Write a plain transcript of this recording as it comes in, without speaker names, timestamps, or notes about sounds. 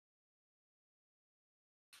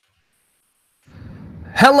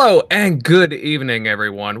Hello and good evening,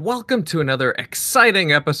 everyone. Welcome to another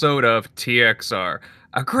exciting episode of TXR.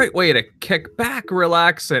 A great way to kick back,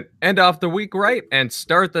 relax, and end off the week right and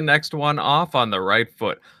start the next one off on the right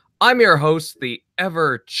foot. I'm your host, the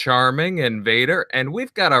ever charming Invader, and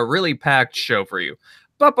we've got a really packed show for you.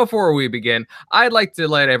 But before we begin, I'd like to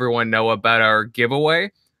let everyone know about our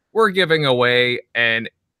giveaway. We're giving away an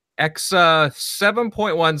EXA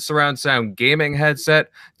 7.1 surround sound gaming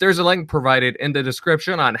headset. There's a link provided in the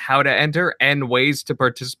description on how to enter and ways to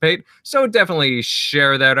participate, so definitely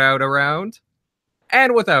share that out around.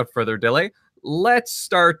 And without further delay, let's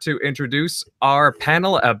start to introduce our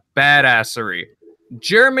panel of badassery.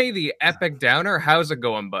 Jeremy the Epic Downer, how's it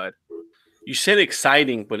going, bud? You said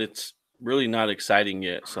exciting, but it's really not exciting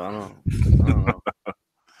yet, so I don't know.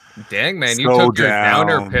 Dang, man, you took your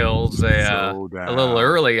downer pills a little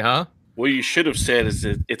early, huh? What you should have said is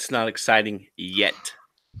that it's not exciting yet.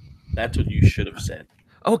 That's what you should have said.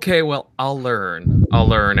 Okay, well, I'll learn. I'll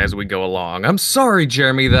learn as we go along. I'm sorry,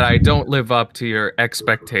 Jeremy, that I don't live up to your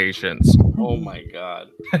expectations. Oh my god.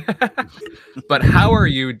 But how are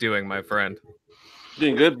you doing, my friend?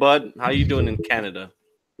 Doing good, bud. How you doing in Canada?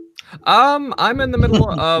 I'm in the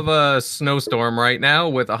middle of a snowstorm right now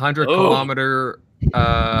with 100-kilometer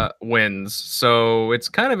winds, so it's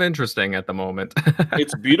kind of interesting at the moment.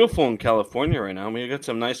 It's beautiful in California right now. I mean, I got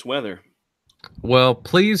some nice weather. Well,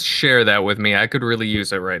 please share that with me. I could really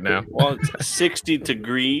use it right now. Well, it's 60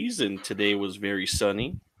 degrees, and today was very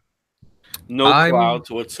sunny. No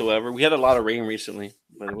clouds whatsoever. We had a lot of rain recently,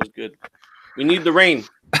 but it was good. We need the rain.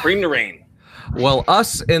 Bring the rain. Well,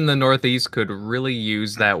 us in the Northeast could really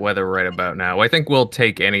use that weather right about now. I think we'll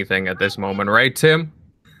take anything at this moment, right, Tim?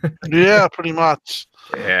 Yeah, pretty much.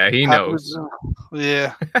 Yeah, he knows.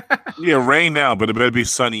 Yeah. Yeah, rain now, but it better be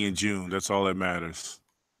sunny in June. That's all that matters.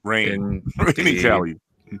 Rain. Rain in Cali.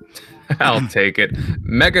 I'll take it.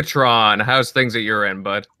 Megatron, how's things at your end,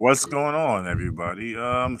 bud? What's going on, everybody?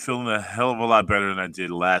 I'm feeling a hell of a lot better than I did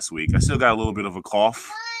last week. I still got a little bit of a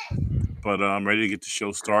cough, but I'm ready to get the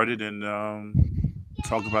show started and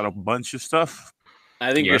talk about a bunch of stuff.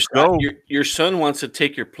 I think your son wants to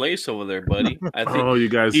take your place over there, buddy. I think you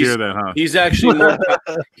guys hear that, huh?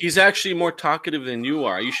 He's actually more talkative than you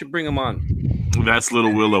are. You should bring him on. That's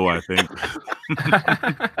little Willow, I think.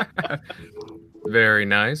 Very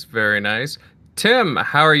nice, very nice. Tim,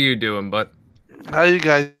 how are you doing, bud? How you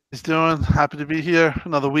guys doing? Happy to be here.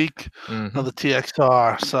 Another week, another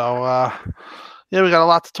TXR. So, yeah, we got a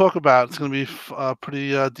lot to talk about. It's going to be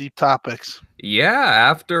pretty deep topics. Yeah,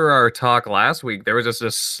 after our talk last week, there was just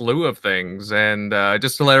a slew of things. And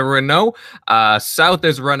just to let everyone know, South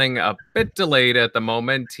is running a bit delayed at the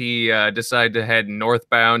moment. He decided to head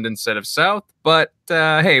northbound instead of south. But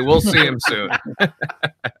hey, we'll see him soon.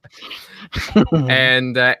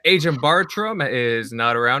 And Agent Bartram is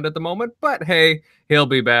not around at the moment. But hey, he'll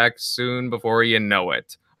be back soon before you know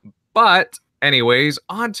it. But anyways,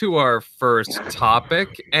 on to our first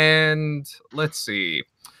topic. And let's see.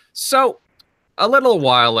 So, a little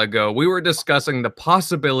while ago, we were discussing the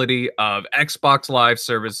possibility of Xbox Live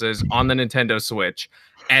services on the Nintendo Switch.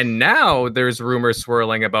 And now there's rumors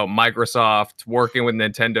swirling about Microsoft working with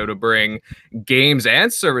Nintendo to bring games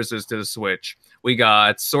and services to the Switch. We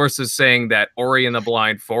got sources saying that Ori and the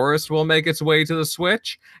Blind Forest will make its way to the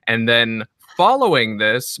Switch. And then following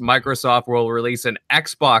this, Microsoft will release an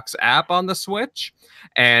Xbox app on the Switch.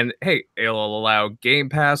 And hey, it'll allow Game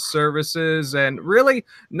Pass services, and really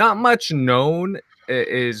not much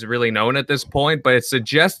is really known at this point, but it's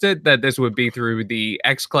suggested that this would be through the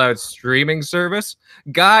xCloud streaming service.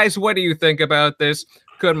 Guys, what do you think about this?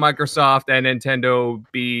 Could Microsoft and Nintendo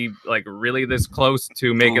be like really this close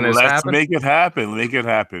to making this happen? Let's make it happen. Make it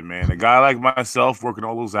happen, man. A guy like myself working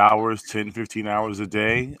all those hours, 10, 15 hours a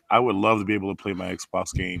day, I would love to be able to play my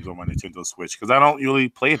Xbox games on my Nintendo Switch because I don't really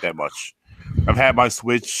play it that much. I've had my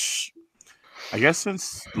Switch, I guess,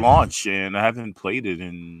 since launch, and I haven't played it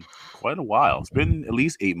in quite a while. It's been at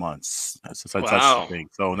least 8 months since I touched the thing.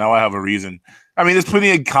 So now I have a reason. I mean, there's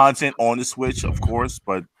plenty of content on the Switch, of course,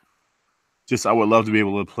 but just I would love to be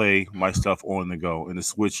able to play my stuff on the go. And the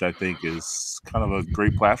Switch, I think, is kind of a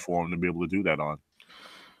great platform to be able to do that on.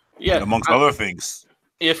 Yeah, and amongst other things.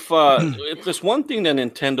 If there's one thing that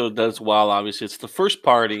Nintendo does well, obviously, it's the first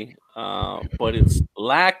party, but it's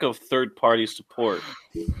lack of third-party support.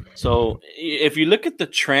 So if you look at the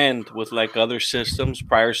trend with like other systems,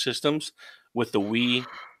 prior systems, with the Wii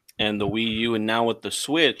and the Wii U, and now with the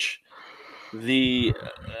Switch, Nintendo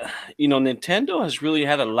has really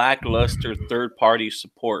had a lackluster third-party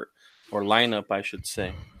support or lineup, I should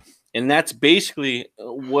say, and that's basically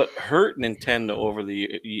what hurt Nintendo over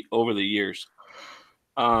the years.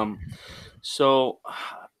 So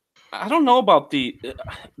I don't know about the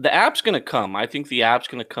app's gonna come. I think the app's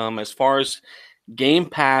gonna come. As far as Game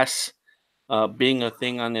Pass being a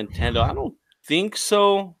thing on Nintendo, I don't think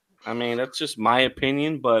so. I mean, that's just my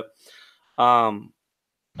opinion, but um,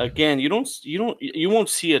 again, you won't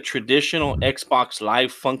see a traditional Xbox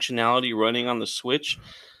Live functionality running on the Switch.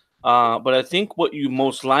 But I think what you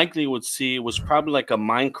most likely would see was probably like a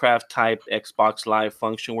Minecraft type Xbox Live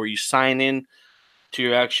function where you sign in to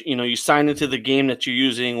your actual, you sign into the game that you're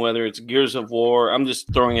using, whether it's Gears of War. I'm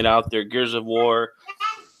just throwing it out there, Gears of War.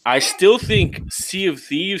 I still think Sea of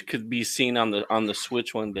Thieves could be seen on the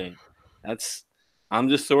Switch one day. I'm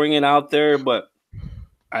just throwing it out there, but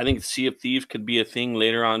I think Sea of Thieves could be a thing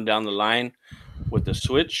later on down the line with the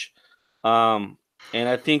Switch. And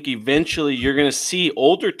I think eventually you're going to see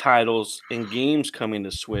older titles and games coming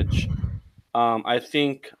to Switch. I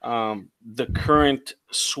think the current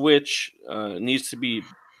Switch needs to be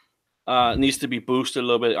boosted a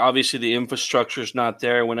little bit. Obviously, the infrastructure is not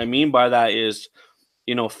there. What I mean by that is,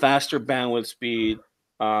 faster bandwidth speed,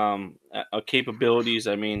 capabilities.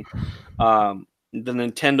 I mean, the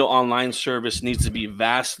Nintendo Online service needs to be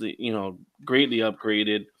vastly, greatly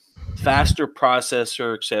upgraded, faster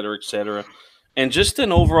processor, et cetera, et cetera. And just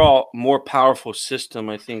an overall more powerful system.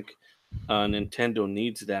 I think Nintendo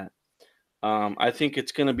needs that. I think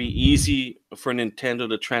it's going to be easy for Nintendo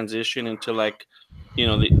to transition into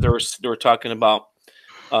they were talking about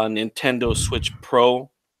Nintendo Switch Pro.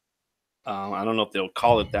 I don't know if they'll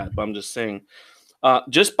call it that, but I'm just saying,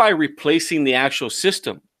 just by replacing the actual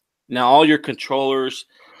system, now all your controllers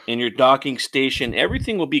and your docking station,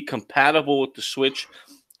 everything will be compatible with the Switch,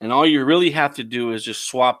 and all you really have to do is just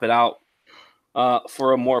swap it out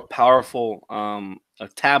for a more powerful a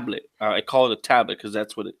tablet. I call it a tablet because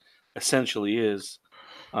that's what it essentially is.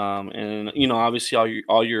 And obviously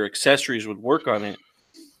all your accessories would work on it.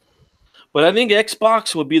 But I think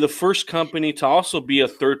Xbox would be the first company to also be a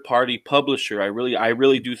third-party publisher. I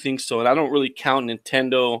really do think so, and I don't really count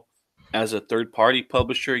Nintendo as a third-party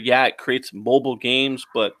publisher. Yeah, it creates mobile games,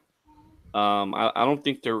 but I don't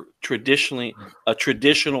think they're traditionally a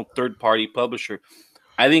traditional third-party publisher.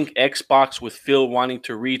 I think Xbox, with Phil wanting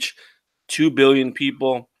to reach 2 billion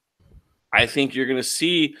people, I think you're going to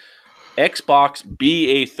see Xbox be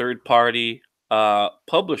a third-party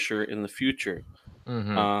publisher in the future.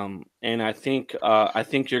 Mm-hmm. And I think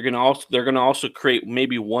they're gonna also create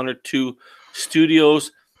maybe 1 or 2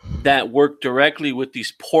 studios that work directly with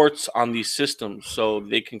these ports on these systems, so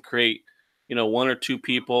they can create 1 or 2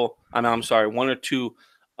 people. I'm sorry, 1 or 2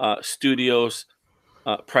 studios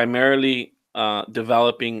primarily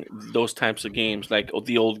developing those types of games, like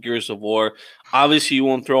the old Gears of War. Obviously, you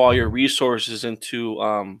won't throw all your resources into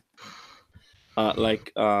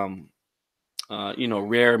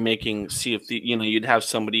Rare making Sea of Thieves. You'd have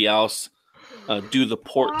somebody else do the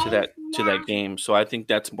port to that game. So I think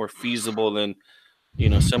that's more feasible than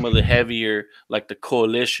some of the heavier, like the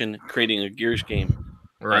Coalition creating a Gears game.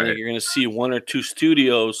 Right. I think you're going to see 1 or 2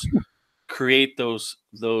 studios create those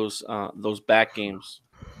back games.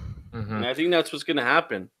 Mm-hmm. And I think that's what's going to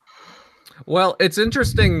happen. Well, it's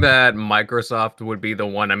interesting that Microsoft would be the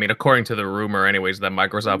one. I mean, according to the rumor, anyways, that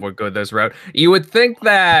Microsoft would go this route. You would think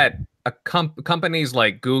that companies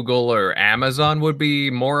like Google or Amazon would be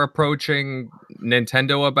more approaching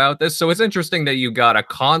Nintendo about this. So it's interesting that you got a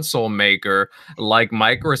console maker like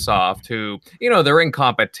Microsoft, who they're in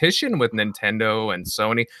competition with Nintendo and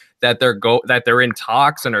Sony, that they're in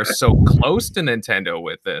talks and are so close to Nintendo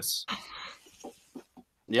with this.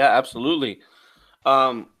 Yeah, absolutely.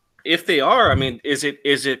 If they are, I mean, is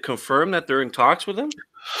it confirmed that they're in talks with them?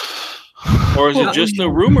 Or is it just a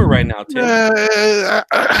rumor right now, Tim?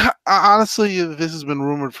 Honestly, this has been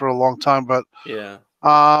rumored for a long time, but yeah,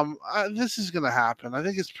 this is going to happen. I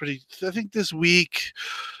think this week,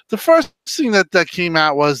 the first thing that came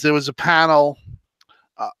out was there was a panel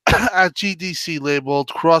at GDC labeled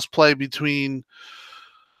crossplay between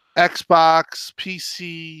Xbox,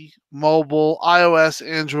 PC, mobile, iOS,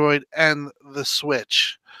 Android, and the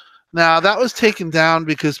Switch. Now, that was taken down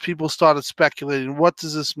because people started speculating, what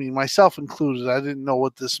does this mean? Myself included, I didn't know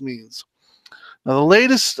what this means. Now, the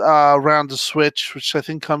latest round of Switch, which I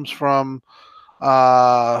think comes from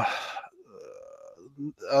another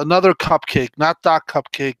cupcake, not Doc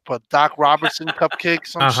Cupcake, but Doc Robertson Cupcake,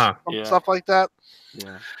 stuff like that.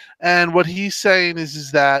 Yeah. And what he's saying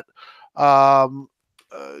is that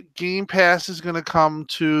Game Pass is going to come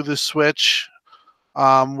to the Switch,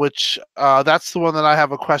 which that's the one that I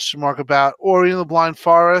have a question mark about. Ori and the Blind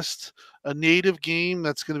Forest, a native game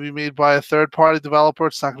that's going to be made by a third-party developer.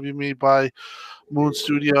 It's not going to be made by Moon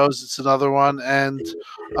Studios. It's another one, and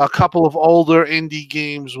a couple of older indie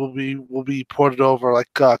games will be ported over,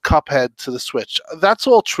 like Cuphead, to the Switch. That's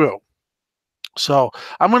all true. So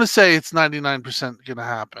I'm going to say it's 99% going to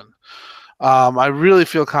happen. I really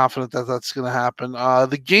feel confident that that's going to happen.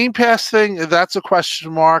 The Game Pass thing, that's a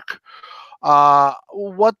question mark.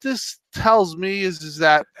 What this tells me is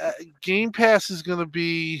that Game Pass is going to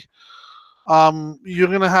be, you're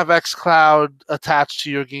going to have xCloud attached to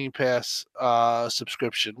your Game Pass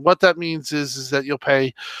subscription. What that means is that you'll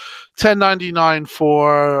pay $10.99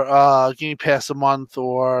 for Game Pass a month,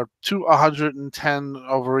 or $110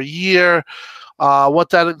 over a year. What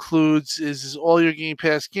that includes is all your Game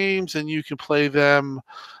Pass games, and you can play them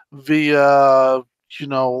via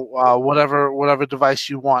whatever device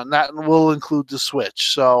you want. And that will include the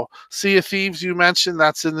Switch. So Sea of Thieves, you mentioned,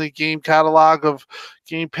 that's in the game catalog of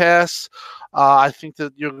Game Pass. I think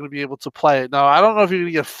that you're going to be able to play it. Now, I don't know if you're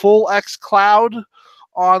going to get full xCloud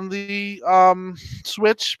on the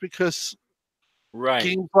Switch, because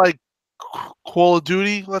games like Call of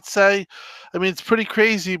Duty, let's say, I mean, it's pretty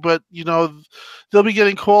crazy, but they'll be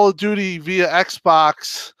getting Call of Duty via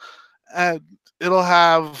Xbox, and it'll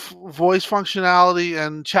have voice functionality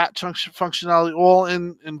and chat functionality all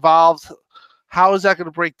involved. How is that going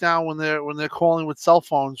to break down when they're calling with cell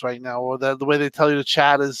phones right now, or the way they tell you to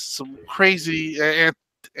chat is some crazy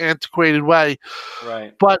antiquated way?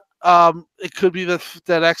 Right. But it could be that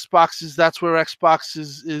Xbox that's where Xbox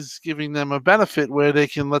is giving them a benefit, where they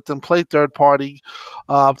can let them play third party,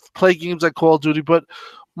 play games like Call of Duty. But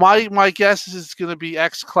my guess is it's going to be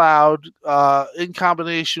xCloud in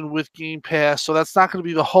combination with Game Pass. So that's not going to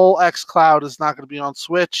be the whole xCloud. Is not going to be on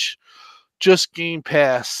Switch, just Game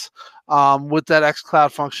Pass with that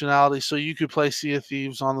xCloud functionality. So you could play Sea of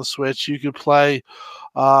Thieves on the Switch. You could play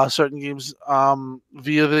certain games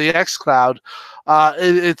via the xCloud.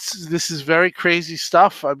 This is very crazy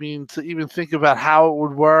stuff. I mean, to even think about how it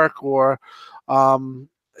would work, or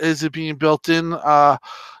is it being built in?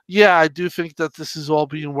 Yeah, I do think that this is all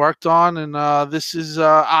being worked on, and this is,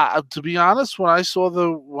 to be honest, when I saw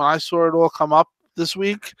it all come up this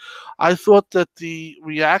week, I thought that the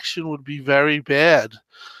reaction would be very bad.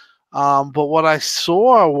 But what I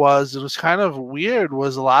saw was, it was kind of weird,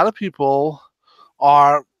 was a lot of people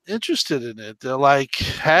are interested in it. They're like,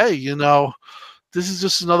 hey, this is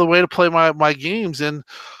just another way to play my games. And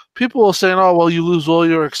people are saying, oh, well, you lose all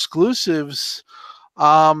your exclusives.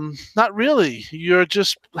 Not really. You're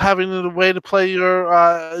just having a way to play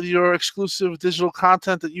your exclusive digital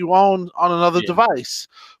content that you own on another device.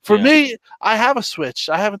 For me, I have a Switch.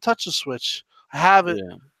 I haven't touched a Switch. I have it.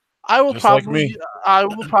 Yeah. I will probably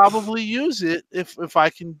use it if I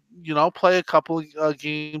can, play a couple of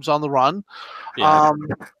games on the run. Yeah.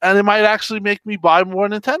 And it might actually make me buy more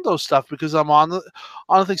Nintendo stuff because I'm on the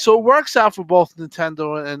thing. So it works out for both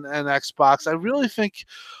Nintendo and Xbox. I really think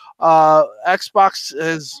Xbox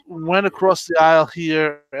has went across the aisle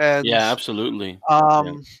here, and absolutely.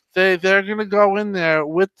 They're going to go in there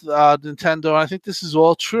with Nintendo. And I think this is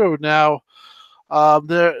all true now.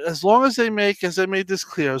 As long as they make, as I made this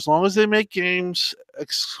clear, as long as they make games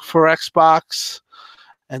for Xbox,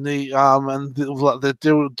 and they're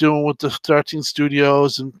doing with the 13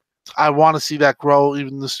 studios, and I want to see that grow,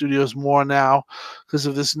 even the studios, more now because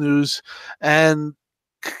of this news. And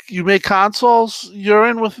you make consoles, you're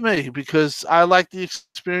in with me, because I like the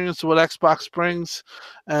experience of what Xbox brings,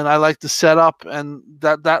 and I like the setup, and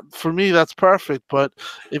that for me, that's perfect. But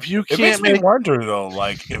if you can't, it makes me wonder though,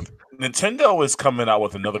 like if Nintendo is coming out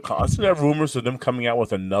with another console. There are rumors of them coming out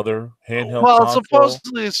with another handheld console.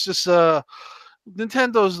 Supposedly it's just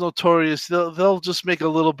Nintendo's notorious. They'll just make a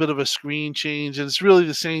little bit of a screen change, and it's really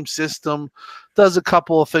the same system. Does a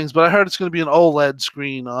couple of things, but I heard it's going to be an OLED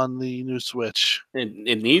screen on the new Switch.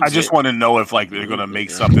 It needs. I just want to know if they're going to make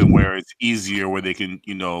something where it's easier, where they can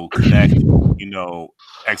connect.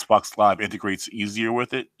 Xbox Live integrates easier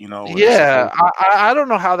with it. Yeah, I don't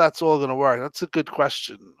know how that's all going to work. That's a good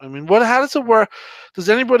question. I mean, how does it work? Does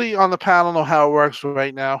anybody on the panel know how it works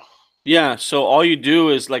right now? Yeah, so all you do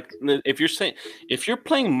is if you're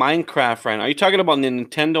playing Minecraft right now, are you talking about the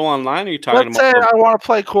Nintendo Online? Or are you talking Let's say I want to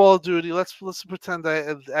play Call of Duty. Let's pretend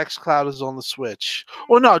that xCloud is on the Switch.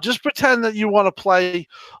 Or no, just pretend that you want to play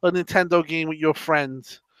a Nintendo game with your friend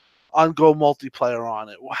on Go multiplayer on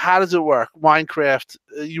it. How does it work? Minecraft.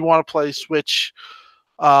 You want to play Switch,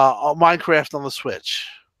 Minecraft on the Switch,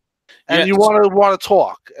 and you want to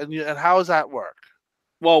talk. And how does that work?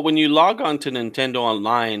 Well, when you log on to Nintendo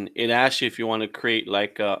Online, it asks you if you want to create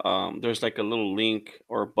there's like a little link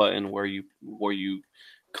or a button where you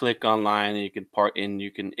click online and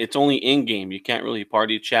you can it's only in game. You can't really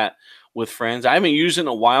party chat with friends. I haven't used it in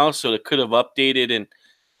a while, so it could have updated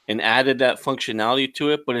and added that functionality to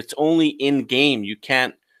it, but it's only in game. You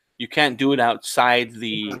can't do it outside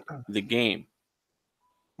the game.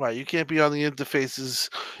 Right, you can't be on the interfaces.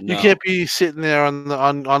 You No. can't be sitting there on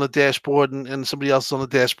a dashboard and somebody else is on the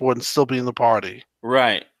dashboard and still be in the party.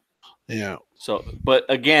 Right. Yeah. So, but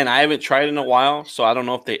again, I haven't tried in a while, so I don't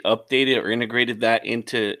know if they updated or integrated that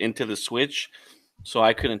into the Switch. So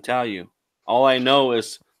I couldn't tell you. All I know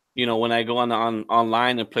is, when I go on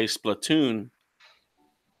online and play Splatoon,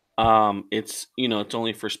 it's it's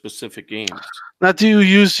only for specific games. Now, do you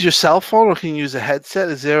use your cell phone or can you use a headset?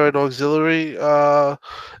 Is there an auxiliary?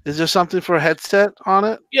 Is there something for a headset on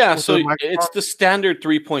it? Yeah, with so a microphone? it's the standard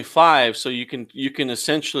 3.5, so you can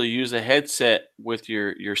essentially use a headset with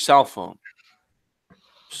your cell phone.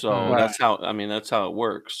 So Right. that's how it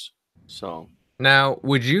works. So Now,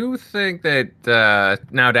 would you think that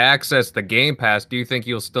now to access the Game Pass, do you think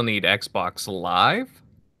you'll still need Xbox Live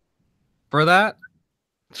for that?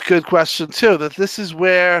 It's a good question too. That this is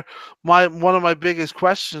where one of my biggest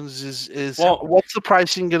questions is Well- what's the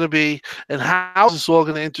pricing going to be, and how is this all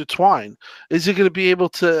going to intertwine? Is it going to be able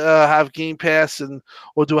to have Game Pass,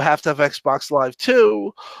 or do I have to have Xbox Live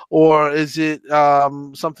too, or is it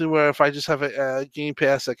something where if I just have a Game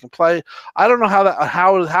Pass I can play? I don't know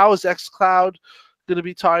how is XCloud going to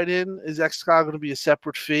be tied in? Is XCloud going to be a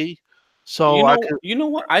separate fee? So you know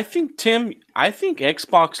what? I think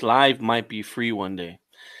Xbox Live might be free one day.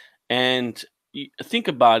 And think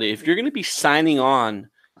about it. If you're going to be signing on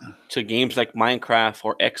to games like Minecraft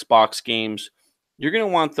or Xbox games, you're going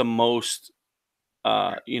to want the most,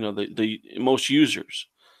 the most users.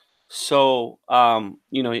 So,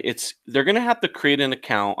 they're going to have to create an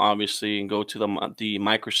account, obviously, and go to the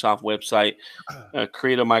Microsoft website,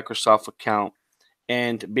 create a Microsoft account,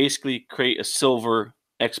 and basically create a silver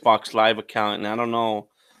Xbox Live account. And I don't know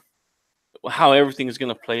how everything is going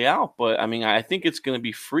to play out, but I think it's going to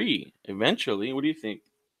be free eventually. What do you think?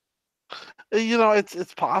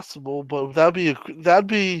 It's possible, but that'd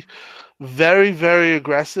be very, very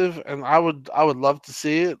aggressive, and I would love to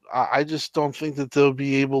see it. I just don't think that they'll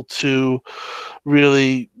be able to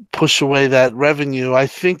really push away that revenue. I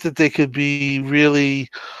think that they could be really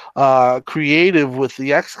creative with the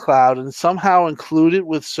xCloud and somehow include it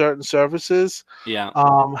with certain services. Yeah.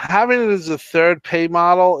 Having it as a third pay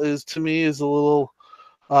model is to me is a little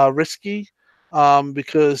risky.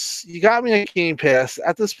 Because you got me a Game Pass.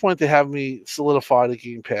 At this point, they have me solidified a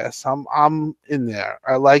Game Pass. I'm in there.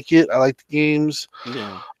 I like it. I like the games.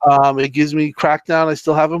 Yeah. It gives me Crackdown. I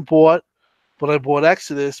still haven't bought, but I bought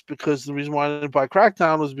Exodus because the reason why I didn't buy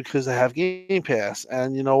Crackdown was because I have Game Pass.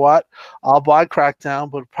 And you know what? I'll buy Crackdown,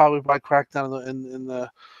 but probably buy Crackdown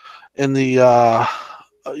in the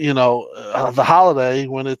the holiday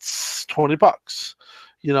when it's $20.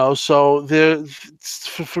 So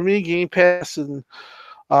for me, Game Pass and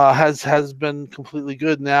has been completely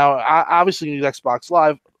good. Now, obviously, you need Xbox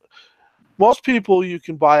Live. Most people you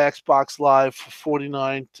can buy Xbox Live for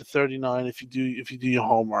 $49 to $39 if you do your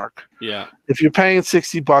homework. Yeah. If you're paying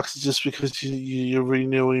 $60, it's just because you're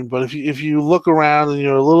renewing. But if you look around and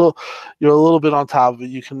you're a little bit on top of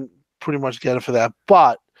it, you can pretty much get it for that.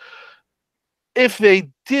 But if they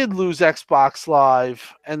did lose Xbox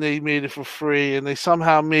Live and they made it for free and they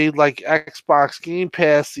somehow made like Xbox Game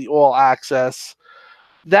Pass the all access,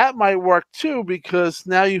 that might work too, because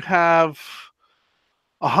now you have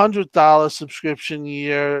 $100 subscription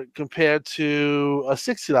year compared to a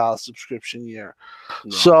 $60 subscription year.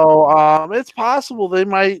 Yeah. So it's possible they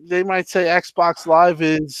might say Xbox Live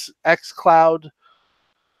is xCloud,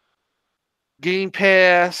 Game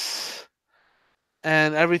Pass,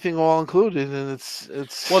 and everything all included, and it's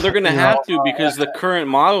well, they're going to have to, because the current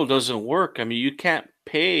model doesn't work. You can't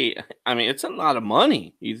pay. It's a lot of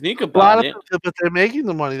money. You think about it, but they're making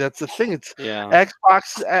the money. That's the thing. Yeah.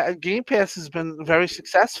 Xbox Game Pass has been very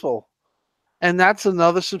successful, and that's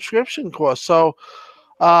another subscription cost. So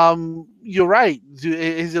you're right.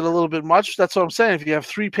 Is it a little bit much? That's what I'm saying. If you have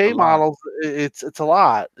 3 pay models, it's a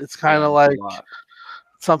lot. It's kind of like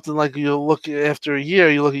something like you look after a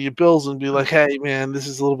year, you look at your bills and be like, hey, man, this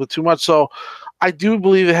is a little bit too much. So I do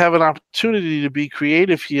believe they have an opportunity to be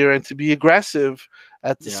creative here and to be aggressive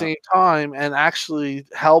at the same time and actually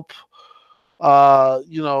help,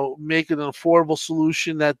 make an affordable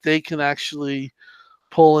solution that they can actually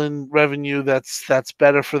pull in revenue that's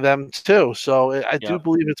better for them too. So I do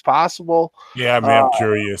believe it's possible. Yeah, I'm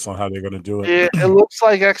curious on how they're going to do it. It looks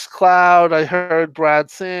like xCloud. I heard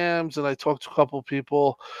Brad Sams and I talked to a couple of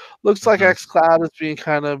people. Looks like xCloud is being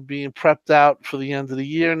prepped out for the end of the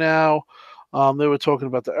year now. They were talking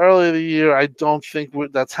about the earlier of the year. I don't think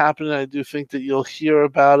that's happening. I do think that you'll hear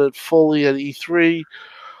about it fully at E3.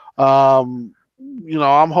 I'm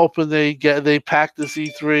hoping they pack this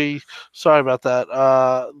E3. Sorry about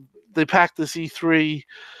that. They pack this E3,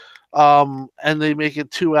 and they make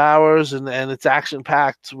it 2 hours, and it's action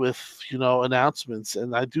packed with announcements.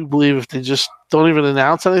 And I do believe if they just don't even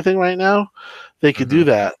announce anything right now, they could do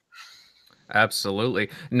that. Absolutely.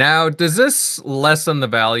 Now, does this lessen the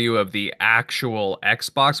value of the actual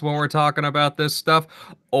Xbox when we're talking about this stuff,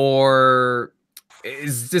 or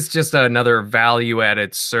is this just another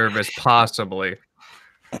value-added service, possibly?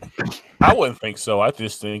 I wouldn't think so. I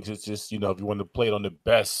just think it's just, if you want to play it on the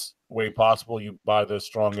best way possible, you buy the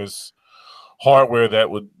strongest hardware that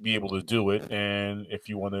would be able to do it. And if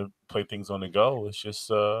you want to play things on the go, it's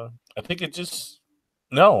just, I think it's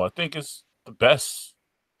the best.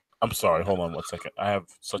 I'm sorry. Hold on 1 second. I have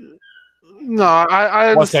such. No, I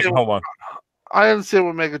understand. 1 second. Hold on. I understand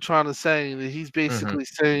what Megatron is saying. He's basically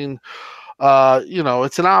saying,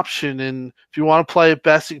 it's an option, and if you want to play it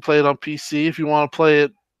best, you can play it on PC. If you want to play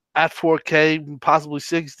it at 4K, possibly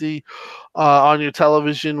 60, on your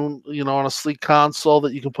television, on a sleek console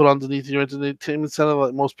that you can put underneath your entertainment center,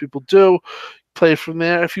 like most people do, play it from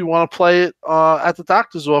there. If you want to play it at the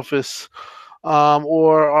doctor's office,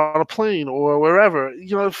 or on a plane, or wherever,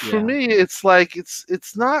 for me, it's like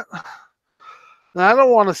it's not. I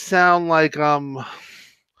don't want to sound like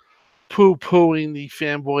poo-pooing the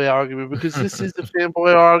fanboy argument, because this is the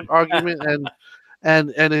fanboy argument,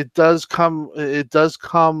 and it does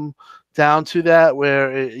come down to that,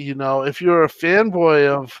 where if you're a fanboy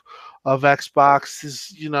of Xbox,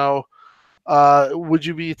 would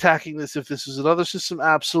you be attacking this if this was another system?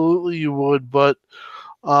 Absolutely, you would. But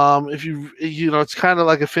if it's kind of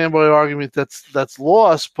like a fanboy argument that's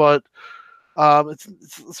lost, but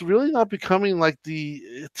it's really not becoming like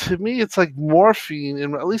to me, it's like morphine,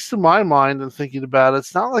 and at least in my mind and thinking about it,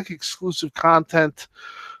 it's not like exclusive content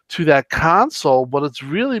to that console, but it's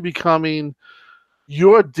really becoming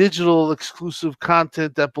your digital exclusive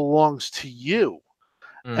content that belongs to you.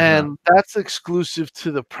 And that's exclusive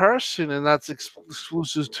to the person, and that's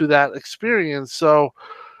exclusive to that experience. So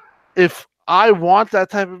if I want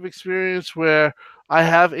that type of experience where I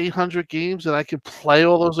have 800 games and I can play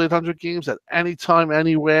all those 800 games at any time,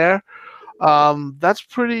 anywhere, that's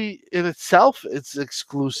pretty in itself. It's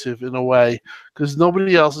exclusive in a way, because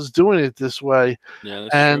nobody else is doing it this way. Yeah,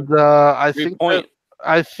 and I think that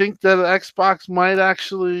Xbox might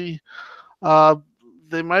actually,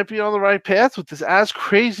 they might be on the right path with this. As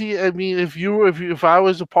crazy, I mean, if I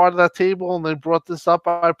was a part of that table and they brought this up,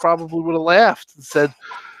 I probably would have laughed and said,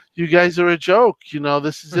 "You guys are a joke.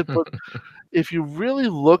 This is it." But if you really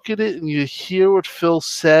look at it and you hear what Phil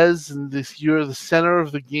says, and you're the center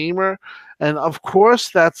of the gamer, and of course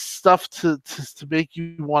that's stuff to make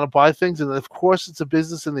you want to buy things, and of course it's a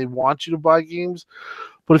business and they want you to buy games.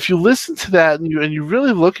 But if you listen to that and you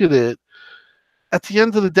really look at it, at the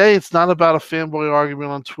end of the day, it's not about a fanboy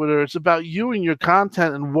argument on Twitter. It's about you and your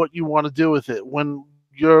content and what you want to do with it when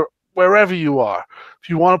you're wherever you are. If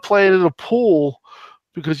you want to play it in a pool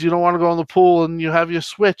because you don't want to go in the pool, and you have your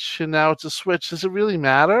Switch, and now it's a Switch, does it really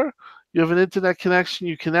matter? You have an internet connection,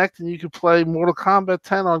 you connect, and you can play Mortal Kombat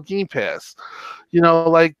 10 on Game Pass.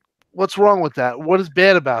 Like, what's wrong with that? What is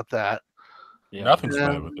bad about that? Yeah, nothing's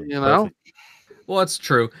bad with it. Well, it's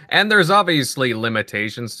true. And there's obviously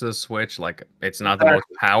limitations to the Switch. Like, it's not the most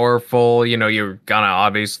powerful. You're gonna,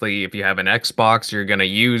 obviously, if you have an Xbox, you're gonna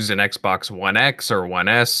use an Xbox One X or One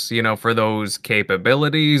S, for those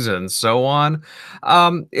capabilities and so on.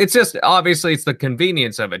 It's just, obviously, it's the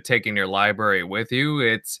convenience of it, taking your library with you.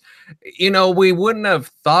 It's, we wouldn't have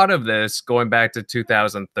thought of this going back to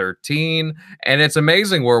 2013. And it's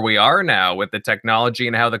amazing where we are now with the technology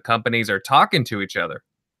and how the companies are talking to each other.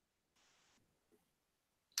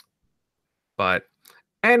 But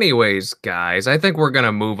anyways, guys, I think we're going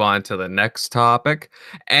to move on to the next topic.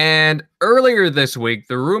 And earlier this week,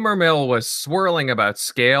 the rumor mill was swirling about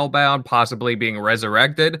Scalebound possibly being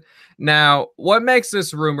resurrected. Now, what makes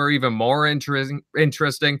this rumor even more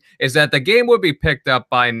interesting is that the game would be picked up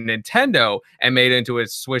by Nintendo and made into a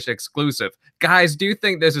Switch exclusive. Guys, do you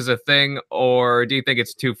think this is a thing, or do you think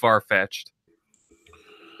it's too far-fetched?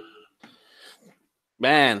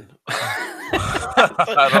 Man.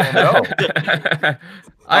 I don't know.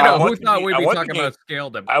 I know. Who thought we'd be talking about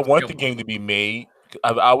Scalebound? I want the game to be made.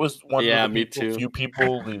 I was one of the few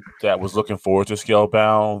people that was looking forward to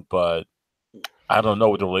Scalebound, but I don't know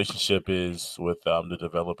what the relationship is with the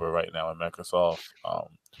developer right now at Microsoft.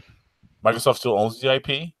 Microsoft still owns the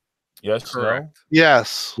IP? Yes? Correct. No?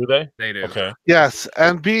 Yes. Do they? They do. Okay. Yes,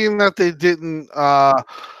 and being that they didn't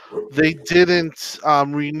they didn't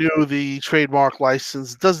renew the trademark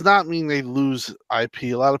license does not mean they lose IP.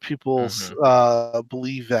 A lot of people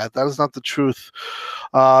believe that. That is not the truth.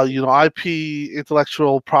 IP,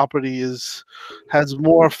 intellectual property, has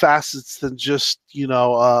more facets than just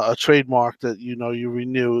a trademark that you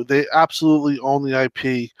renew. They absolutely own the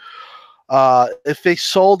IP. If they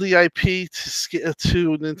sold the IP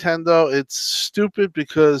to Nintendo, it's stupid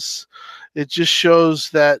because it just shows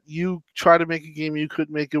that you try to make a game, you could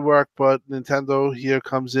make it work, but Nintendo here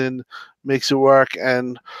comes in, makes it work,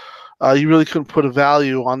 and you really couldn't put a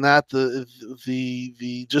value on that. The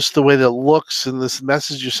just the way that it looks and this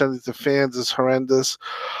message you're sending to fans is horrendous.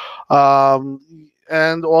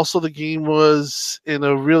 And also the game was in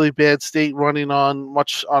a really bad state, running on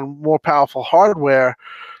more powerful hardware.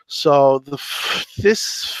 So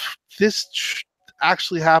this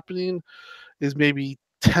actually happening is maybe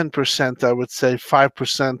 10%, I would say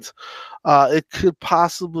 5%. It could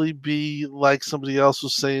possibly be like somebody else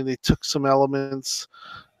was saying, they took some elements,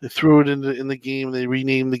 they threw it in the game, they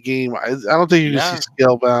renamed the game. I don't think you can see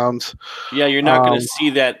Scalebound. Yeah, you're not going to see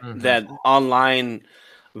that online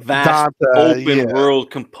vast open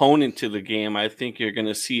world component to the game. I think you're going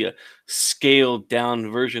to see a scaled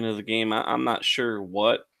down version of the game. I'm not sure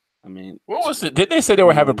what. I mean, what was it? Did they say they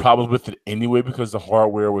were having problems with it anyway because the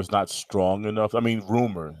hardware was not strong enough? I mean,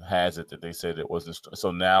 rumor has it that they said it wasn't.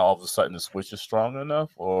 So now all of a sudden the Switch is strong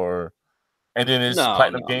enough, and then it's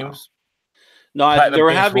Platinum Games. No, they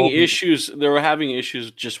were having issues. They were having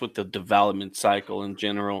issues just with the development cycle in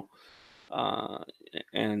general,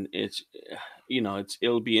 and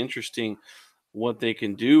it'll be interesting what they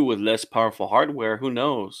can do with less powerful hardware. Who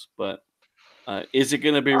knows? But is it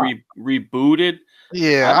going to be rebooted?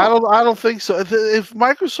 Yeah, I don't think so. If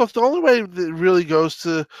Microsoft, the only way that it really goes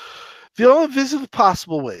to, these are the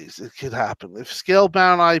possible ways it could happen. If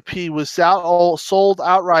Scalebound IP was sold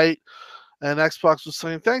outright, and Xbox was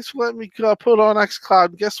saying, "Thanks for letting me put it on XCloud.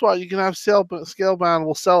 And guess what? You can have Scalebound.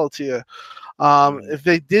 We'll sell it to you." If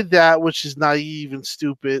they did that, which is naive and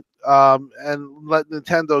stupid, and let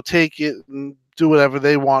Nintendo take it and do whatever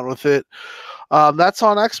they want with it, that's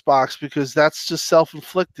on Xbox because that's just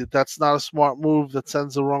self-inflicted. That's not a smart move. That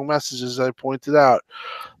sends the wrong message, as I pointed out.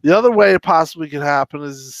 The other way it possibly could happen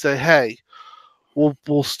is to say, "Hey,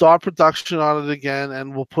 we'll start production on it again,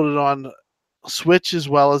 and we'll put it on Switch as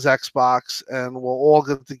well as Xbox, and we'll all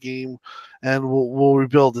get the game, and we'll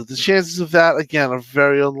rebuild it." The chances of that, again, are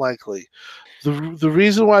very unlikely. The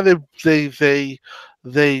reason why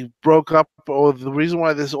they broke up, or the reason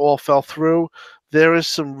why this all fell through, there is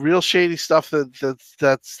some real shady stuff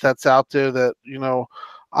that's out there that you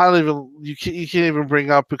can't even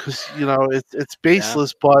bring up because it's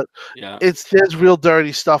baseless, but there's real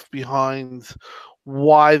dirty stuff behind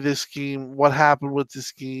why this game, what happened with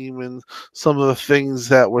this game, and some of the things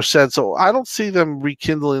that were said. So I don't see them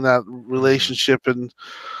rekindling that relationship and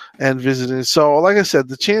visiting. So like I said,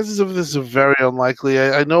 the chances of this are very unlikely.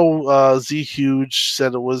 I know Z Huge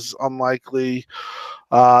said it was unlikely.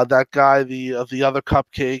 That guy, the other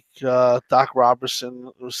cupcake, Doc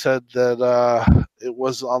Robertson, said that it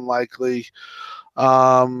was unlikely.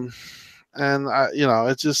 And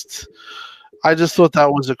I just thought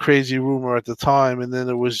that was a crazy rumor at the time, and then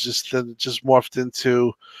it just morphed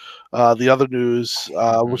into the other news,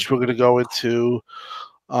 which we're going to go into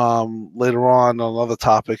later on another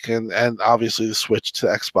topic, and obviously the switch to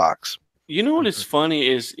Xbox. You know what is funny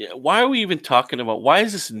is, why are we even talking about? Why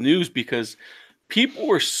is this news? Because people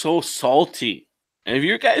were so salty, and if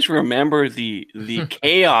you guys remember the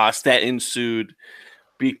chaos that ensued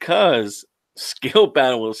because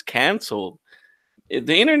Scalebound was canceled.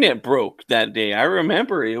 The internet broke that day. I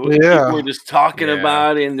remember it. People were just talking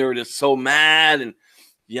about it, and they were just so mad and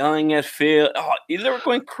yelling at Phil. Oh, they were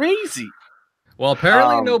going crazy. Well,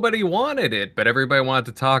 apparently nobody wanted it, but everybody wanted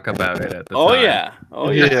to talk about it at the time.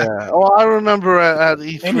 Oh, yeah. Well, I remember at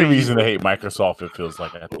E3. Any reason to hate Microsoft, it feels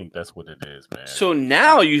like. I think that's what it is, man. So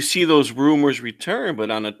now you see those rumors return, but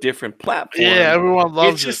on a different platform. Yeah, everyone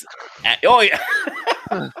loves it. Oh, yeah.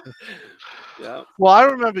 Yeah. Well, I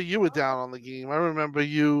remember you were down on the game. I remember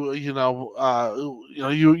you're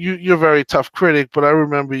a very tough critic, but I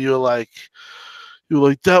remember you were like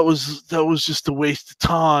that was just a waste of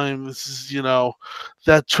time. This is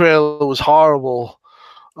that trailer was horrible.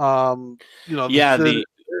 The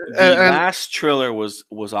last trailer was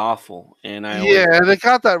awful, and and it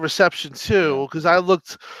got that reception too. Because I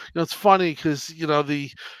looked, it's funny because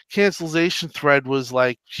the cancellation thread was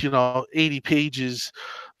like 80 pages.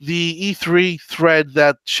 The E3 thread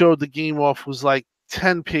that showed the game off was like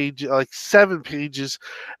 10 pages, like 7 pages,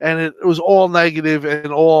 and it was all negative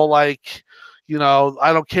and all like you know,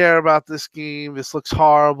 I don't care about this game. This looks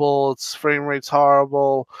horrible. Its frame rate's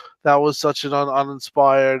horrible. That was such an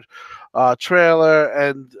uninspired trailer,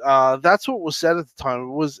 and that's what was said at the time.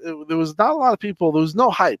 There was not a lot of people. There was no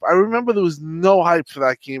hype. I remember there was no hype for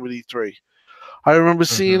that game at E3. I remember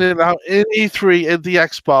seeing it out in E3 at the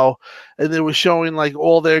Expo, and they were showing like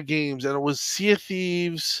all their games, and it was Sea of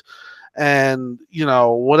Thieves, and you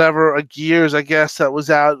know whatever Gears, I guess that was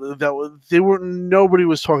out. Nobody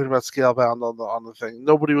was talking about Scalebound on the thing.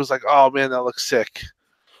 Nobody was like, "Oh man, that looks sick."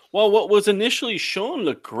 Well, what was initially shown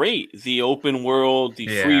looked great. The open world, the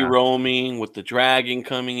free roaming with the dragon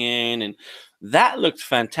coming in, and that looked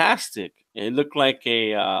fantastic. It looked like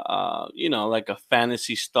a you know, like a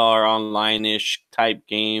Phantasy Star Online-ish type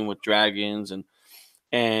game with dragons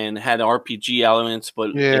and had RPG elements,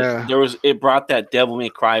 but it brought that Devil May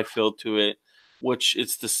Cry feel to it, which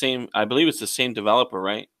it's the same. I believe it's the same developer,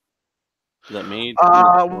 right? That made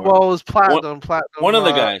well, it was Platinum. One of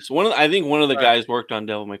the guys. I think one of the guys worked on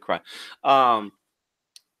Devil May Cry.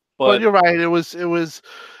 But you're right. It was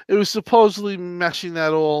supposedly meshing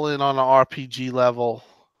that all in on an RPG level.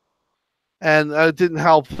 And it didn't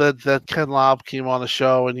help that Ken Lobb came on the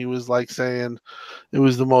show and he was like saying it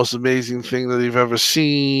was the most amazing thing that he've ever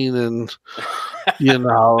seen, and you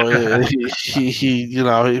know he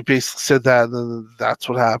basically said that, and then that's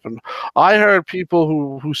what happened. I heard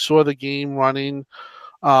people who saw the game running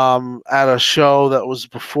at a show that was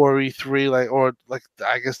before E3,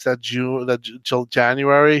 I guess that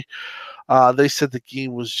January. They said the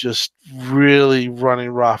game was just really running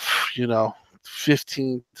rough,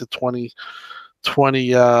 15 to 20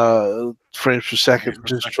 frames per second,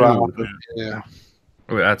 just dropping. Yeah.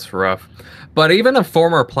 That's rough. But even a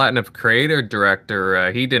former Platinum creator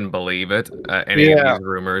director, he didn't believe it, any of these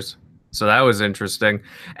rumors. So that was interesting.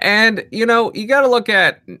 And, you got to look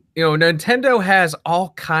at, Nintendo has all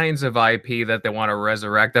kinds of IP that they want to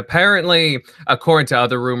resurrect. Apparently, according to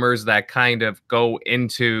other rumors that kind of go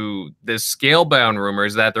into the Scalebound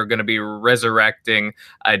rumors, that they're going to be resurrecting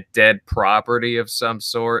a dead property of some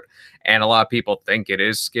sort. And a lot of people think it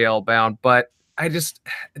is Scalebound. But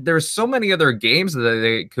there's so many other games that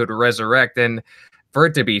they could resurrect. And for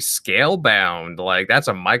it to be Scalebound, like that's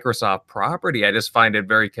a Microsoft property, I just find it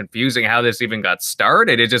very confusing how this even got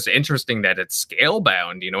started. It's just interesting that it's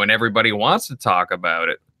Scalebound, and everybody wants to talk about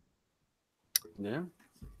it. Yeah.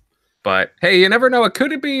 But hey, you never know. It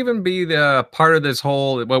could even be the part of this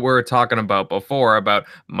whole what we were talking about before about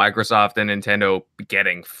Microsoft and Nintendo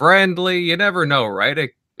getting friendly. You never know, right?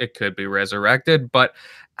 It could be resurrected, but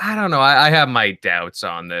I don't know. I have my doubts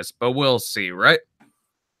on this, but we'll see, right?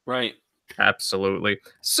 Right. Absolutely.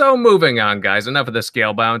 So moving on, guys, enough of the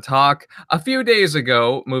Scalebound talk. A few days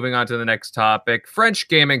ago, moving on to the next topic, French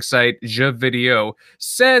gaming site Jeux Vidéo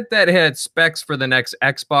said that it had specs for the next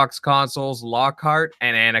Xbox consoles, Lockhart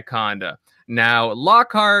and Anaconda. Now,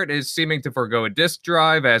 Lockhart is seeming to forgo a disk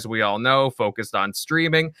drive, as we all know, focused on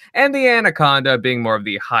streaming, and the Anaconda being more of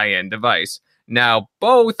the high-end device. Now,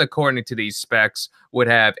 both, according to these specs, would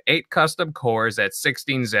have 8 custom cores at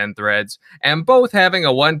 16 Zen threads, and both having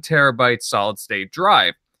a 1 terabyte solid-state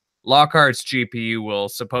drive. Lockhart's GPU will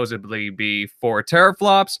supposedly be 4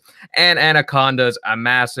 teraflops, and Anaconda's a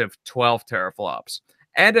massive 12 teraflops.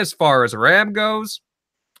 And as far as RAM goes,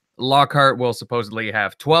 Lockhart will supposedly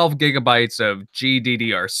have 12 gigabytes of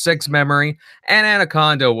GDDR6 memory, and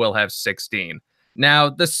Anaconda will have 16. Now,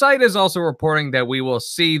 the site is also reporting that we will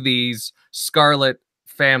see these Scarlett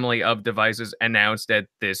family of devices announced at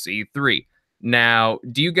this E3. Now,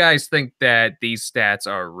 do you guys think that these stats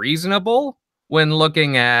are reasonable when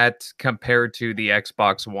looking at compared to the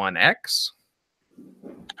Xbox One X?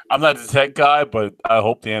 I'm not the tech guy, but I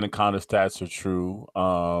hope the Anaconda stats are true.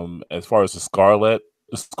 As far as the Scarlett,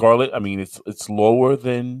 I mean, it's lower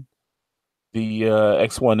than the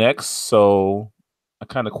X1X, so I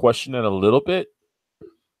kind of question it a little bit.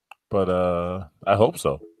 But I hope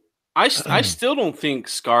so. I still don't think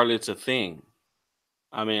Scarlett's a thing.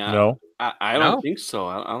 I mean, no, I don't think so.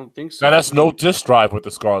 I don't think so. Now that's no disk drive with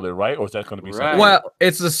the Scarlett, right? Or is that going to be something? Well,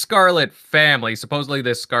 it's the Scarlett family. Supposedly,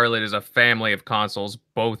 this Scarlett is a family of consoles,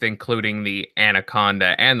 both including the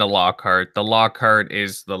Anaconda and the Lockhart. The Lockhart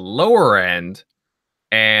is the lower end,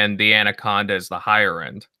 and the Anaconda is the higher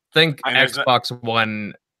end. Think Xbox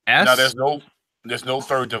One S. No, there's no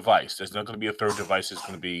third device. There's not going to be a third device. It's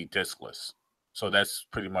going to be diskless. So that's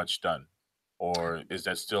pretty much done. Or is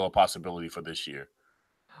that still a possibility for this year?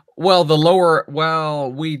 Well, it's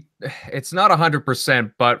not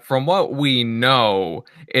 100%, but from what we know,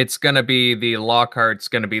 it's going to be the Lockhart's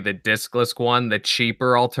going to be the diskless one, the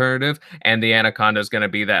cheaper alternative, and the Anaconda is going to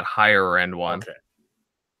be that higher end one. Okay.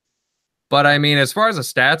 But I mean, as far as the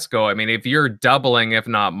stats go, I mean, if you're doubling, if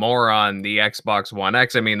not more, on the Xbox One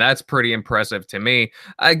X, I mean, that's pretty impressive to me.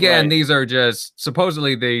 Again, Right. these are just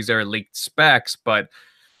supposedly these are leaked specs, but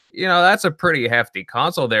that's a pretty hefty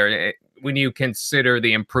console there when you consider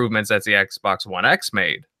the improvements that the Xbox One X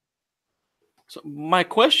made. So my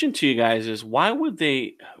question to you guys is, why would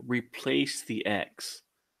they replace the X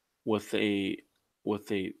with a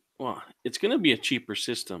well, it's going to be a cheaper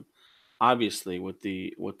system, obviously, with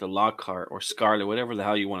the Lockhart or Scarlet, whatever the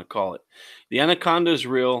hell you want to call it. The Anaconda is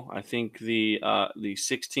real. I think the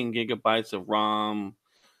 16 gigabytes of ROM,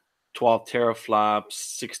 12 teraflops,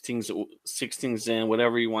 16 Zen,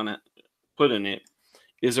 whatever you want to put in it,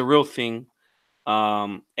 is a real thing.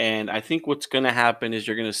 And I think what's going to happen is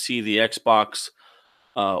you're going to see the Xbox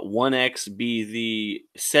One X be the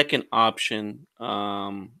second option.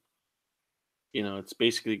 It's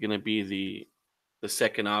basically going to be the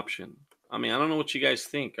second option. I mean, I don't know what you guys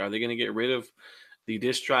think. Are they going to get rid of the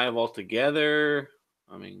disk drive altogether?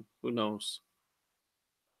 I mean, who knows?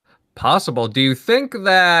 Possible. Do you think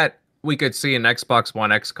that we could see an Xbox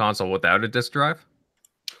One X console without a disk drive?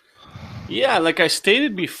 Yeah, like I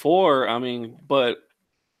stated before, I mean, but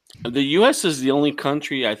the US is the only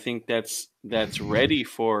country I think that's ready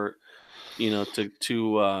for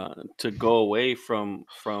to go away from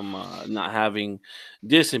not having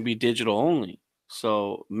this and be digital only.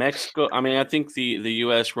 So Mexico, I mean, I think the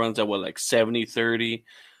US runs at what, like 70-30,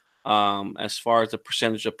 as far as the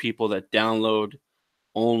percentage of people that download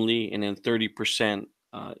only, and then 30%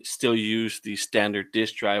 still use the standard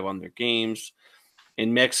disk drive on their games.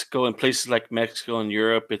 In Mexico and places like Mexico and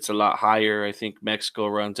Europe, it's a lot higher. I think Mexico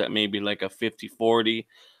runs at maybe like a 50-40.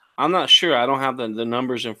 I'm not sure. I don't have the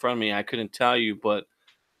numbers in front of me. I couldn't tell you, but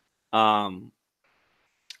um,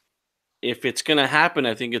 if it's gonna happen,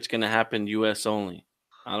 I think it's gonna happen U.S. only.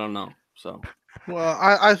 I don't know. So Well,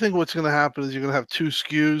 I think what's going to happen is you're going to have two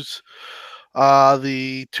SKUs.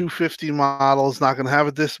 The 250 model is not going to have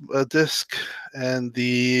a disc, and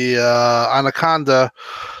the Anaconda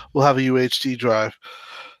will have a UHD drive.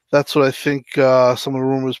 That's what I think some of the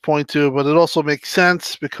rumors point to, but it also makes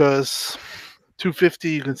sense because 250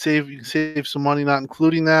 you can save some money not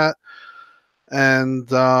including that, and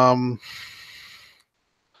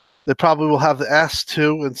they probably will have the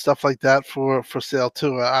S2 and stuff like that for sale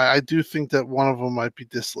too. I do think that one of them might be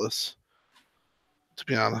diskless, to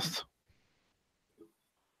be honest.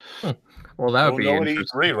 Well, that would We'll be know at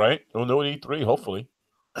interesting. E3, right? We'll know at E3, hopefully.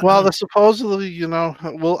 Well, they're supposedly,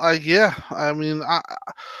 yeah. I mean,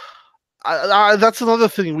 that's another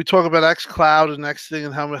thing. We talk about X Cloud and X thing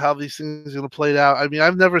and how these things are going to play out. I mean,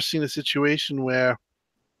 I've never seen a situation where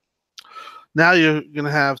now you're going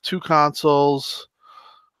to have two consoles,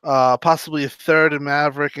 possibly a third in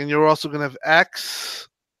Maverick, and you're also going to have X,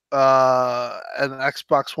 and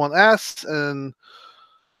Xbox One S, and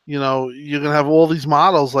you're going to have all these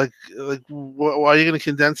models. Like, are you going to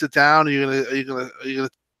condense it down? Are you going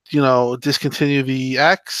to discontinue the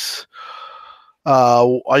X? Are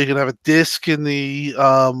you going to have a disc in the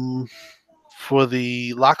for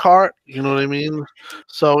the Lockhart? You know what I mean?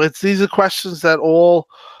 So these are questions that all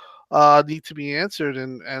need to be answered,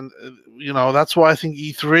 and that's why I think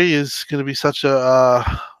E3 is going to be such a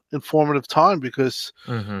informative time, because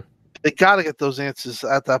they got to get those answers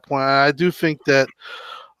at that point. And I do think that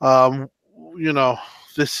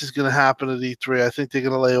this is going to happen at E3. I think they're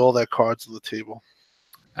going to lay all their cards on the table.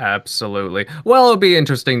 Absolutely. Well, it'll be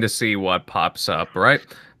interesting to see what pops up, right?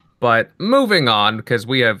 But moving on, because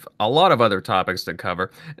we have a lot of other topics to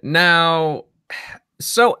cover. Now,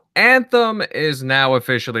 so Anthem is now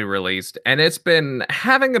officially released, and it's been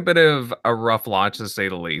having a bit of a rough launch, to say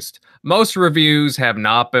the least. Most reviews have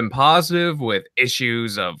not been positive, with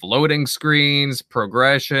issues of loading screens,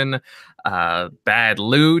 progression, bad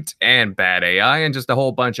loot, and bad AI, and just a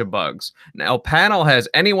whole bunch of bugs. Now, panel, has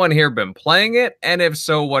anyone here been playing it? And if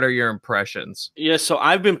so, what are your impressions? yeah, so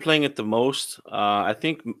I've been playing it the most. I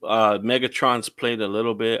think Megatron's played a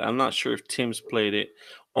little bit. I'm not sure if Tim's played it.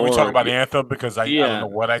 Are we talking about Anthem? Because I Yeah. don't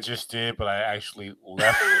know what I just did, but I actually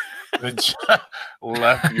left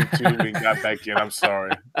left YouTube and got back in. I'm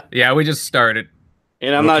sorry. Yeah, we just started.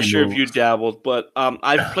 And I'm not Rookie sure if move. you dabbled, but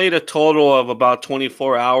I've played a total of about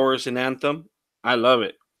 24 hours in Anthem. I love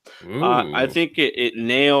it. I think it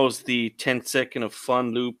nails the 10-second of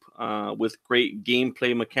fun loop with great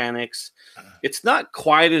gameplay mechanics. It's not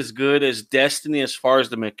quite as good as Destiny as far as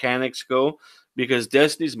the mechanics go, because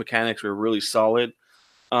Destiny's mechanics were really solid.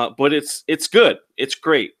 But it's good. It's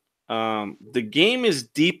great. The game is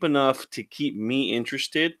deep enough to keep me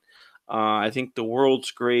interested. I think the world's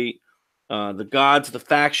great. The gods, the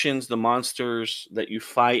factions, the monsters that you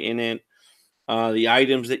fight in it. the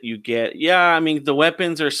items that you get. Yeah, I mean the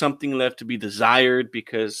weapons are something left to be desired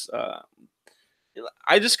because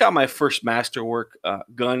I just got my first masterwork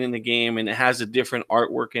gun in the game, and it has a different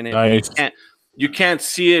artwork in it. Nice. You can't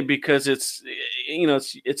see it because it's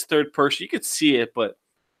it's third person. You could see it, but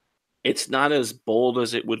it's not as bold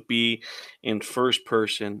as it would be in first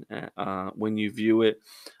person when you view it.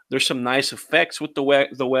 There's some nice effects with the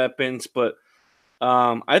weapons, but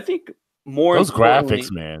I think more Those importantly,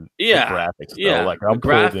 graphics, man. yeah, the graphics, yeah, though. Like the I'm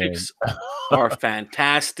pulled in. graphics are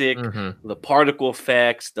fantastic. Mhm. The particle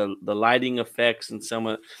effects, the lighting effects in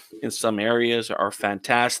some areas are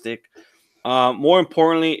fantastic. More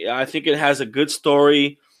importantly, I think it has a good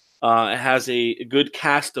story. It has a good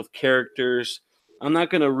cast of characters. I'm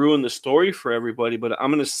not going to ruin the story for everybody, but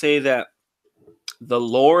I'm going to say that the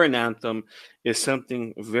lore in Anthem is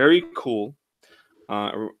something very cool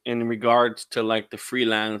in regards to like the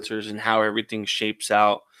freelancers and how everything shapes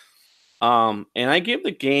out. And I give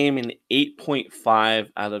the game an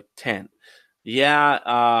 8.5 out of 10.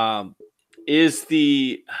 Yeah, is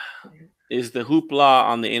the hoopla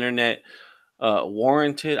on the internet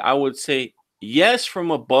warranted? I would say yes,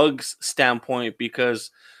 from a bugs standpoint,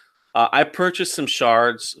 because I purchased some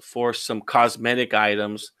shards for some cosmetic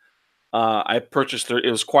items. I purchased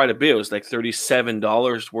it was quite a bit. It was like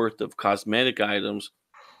 $37 worth of cosmetic items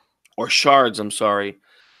or shards. I'm sorry,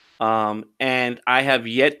 and I have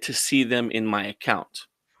yet to see them in my account.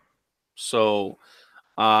 So,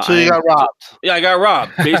 So you got robbed. Yeah, I got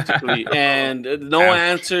robbed basically, and no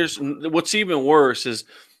answers. What's even worse is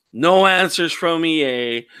no answers from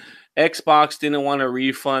EA. Xbox didn't want to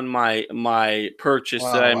refund my purchase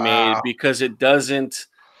that I made because it doesn't.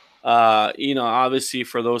 Obviously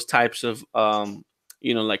for those types of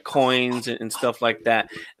like coins and stuff like that,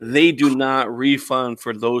 they do not refund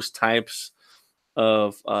for those types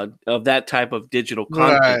of that type of digital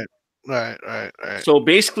content. Right. So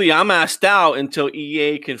basically, I'm asked out until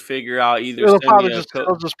EA can figure out either it'll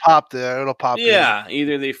just pop there. It'll pop. Yeah,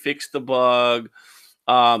 either they fix the bug.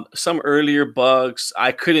 Some earlier bugs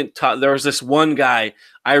I couldn't talk. There was this one guy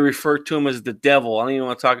I refer to him as the devil. I don't even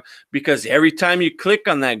want to talk because every time you click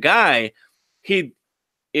on that guy,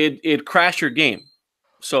 it'd crash your game.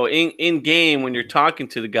 So in game when you're talking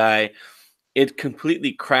to the guy, it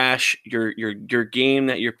completely crash your game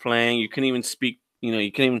that you're playing. You couldn't even speak.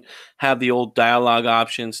 You can't even have the old dialogue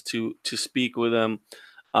options to speak with them.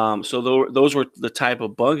 So those were the type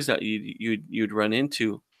of bugs that you'd run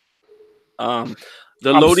into.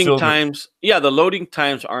 The loading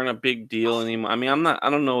times aren't a big deal anymore. I mean, I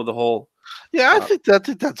don't know the whole. Yeah, I think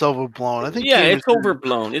that's overblown. I think it's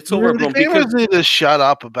overblown. It's overblown. Gamers need to shut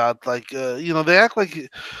up about they act like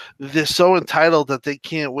they're so entitled that they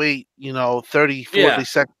can't wait 30, 40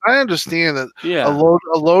 seconds. I understand that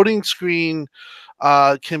a loading screen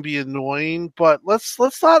can be annoying, but let's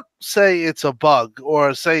not say it's a bug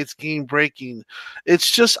or say it's game breaking.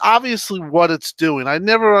 It's just obviously what it's doing. I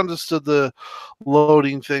never understood the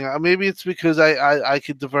loading thing. Maybe it's because I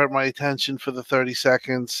could divert my attention for the 30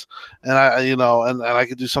 seconds, and I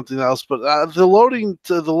could do something else. But the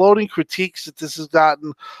loading critiques that this has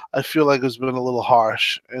gotten, I feel like has been a little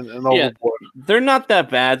harsh and overboard. They're not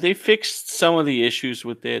that bad. They fixed some of the issues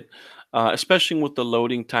with it. Especially with the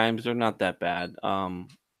loading times, they're not that bad.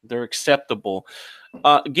 They're acceptable.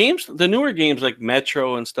 The newer games like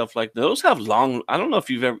Metro and stuff like those have long. I don't know if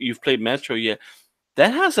you've played Metro yet.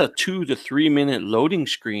 That has a 2 to 3 minute loading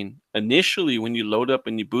screen initially when you load up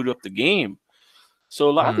and you boot up the game. So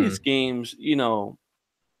a lot of these games,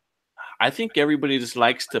 I think everybody just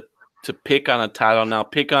likes to pick on a title now.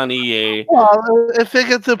 Pick on EA. Well, if they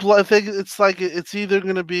get it's like it's either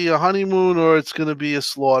going to be a honeymoon or it's going to be a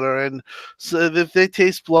slaughter. And so if they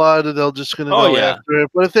taste blood, they're just going to go after it.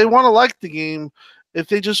 But if they want to like the game, if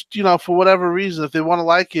they just for whatever reason, if they want to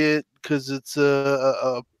like it because it's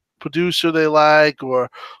a producer they like or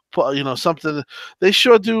something, they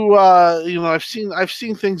sure do. I've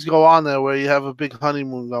seen things go on there where you have a big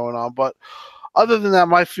honeymoon going on, but. Other than that,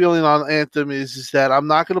 my feeling on Anthem is that I'm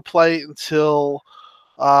not going to play it until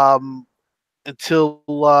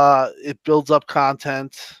it builds up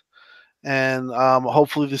content, and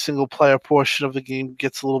hopefully the single player portion of the game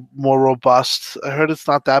gets a little more robust. I heard it's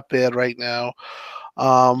not that bad right now,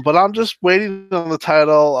 but I'm just waiting on the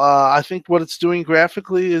title. I think what it's doing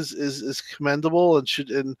graphically is commendable and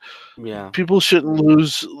people shouldn't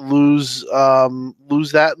lose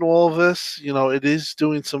that in all of this. It is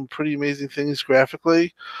doing some pretty amazing things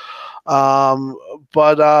graphically.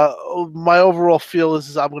 But my overall feel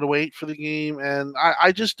is I'm going to wait for the game, and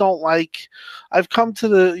I just don't like. I thought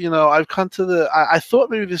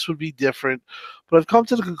maybe this would be different, but I've come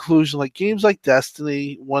to the conclusion, like games like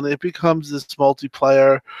Destiny, when it becomes this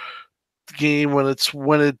multiplayer game, when it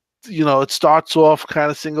it starts off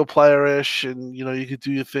kind of single player ish, and you could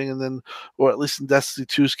do your thing, and then, or at least in Destiny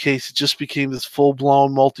 2's case, it just became this full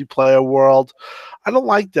blown multiplayer world. I don't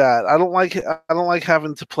like that. I don't like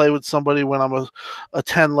having to play with somebody when I'm a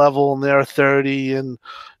 10 level and they're a 30, and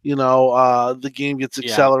the game gets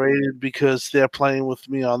accelerated because they're playing with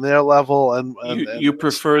me on their level. And you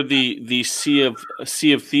prefer the Sea of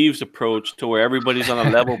Thieves approach, to where everybody's on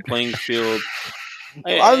a level playing field.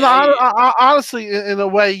 Honestly, in a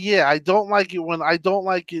way, yeah. I don't like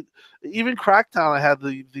it. Even Crackdown, I had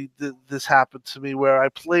this happen to me where I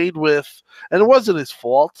played with, and it wasn't his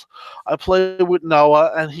fault. I played with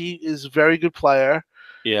Noah, and he is a very good player.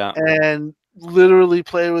 Yeah. And literally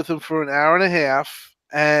played with him for an hour and a half.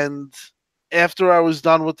 And after I was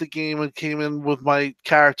done with the game and came in with my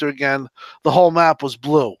character again, the whole map was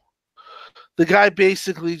blue. The guy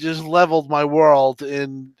basically just leveled my world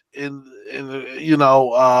in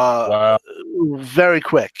Wow. very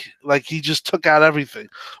quick. Like, he just took out everything.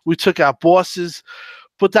 We took out bosses,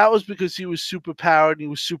 but that was because he was super powered and he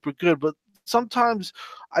was super good. But sometimes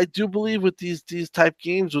I do believe with these type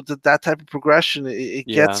games, with that type of progression, it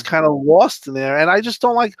gets kind of lost in there. And I just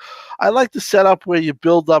don't like. I like the setup where you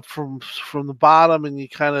build up from the bottom and you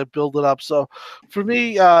kind of build it up. So for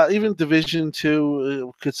me, even Division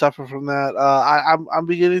 2 could suffer from that. I'm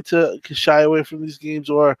beginning to shy away from these games,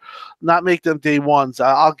 or not make them day ones.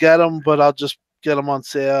 I'll get them, but I'll just get them on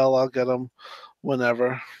sale. I'll get them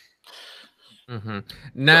whenever. Mm-hmm.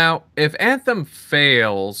 Now, if Anthem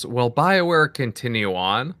fails, will BioWare continue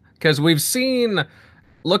on? Because we've seen,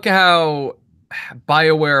 look how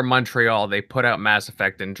BioWare Montreal, they put out Mass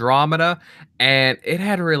Effect Andromeda, and it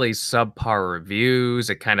had really subpar reviews.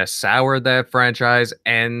 It kind of soured that franchise,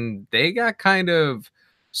 and they got kind of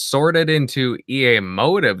sorted into EA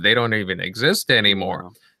Motive. They don't even exist anymore.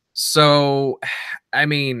 Wow. So, I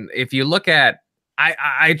mean, if you look at,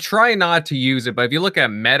 I try not to use it, but if you look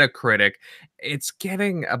at Metacritic, it's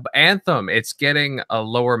getting Anthem. It's getting a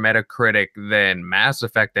lower Metacritic than Mass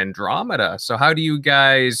Effect Andromeda. So how do you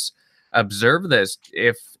guys observe this?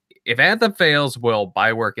 If Anthem fails, will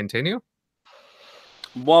BioWare continue?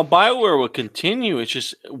 Well, BioWare will continue. It's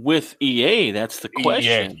just with EA. That's the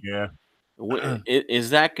question. Yeah.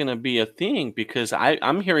 Is that going to be a thing? Because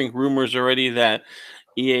I'm hearing rumors already that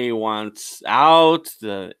EA wants out.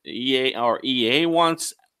 The EA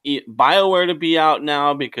wants BioWare to be out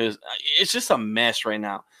now, because it's just a mess right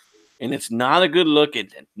now, and it's not a good look.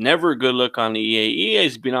 It's never a good look on EA. EA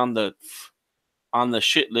has been on the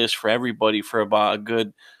shit list for everybody for about a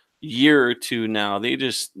good year or two now.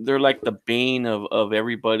 They're like the bane of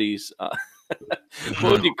everybody's. What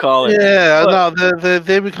would you call it? Yeah, no,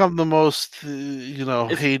 they become the most hated.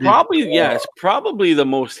 It's probably the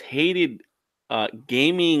most hated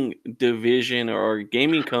gaming division or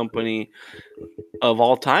gaming company of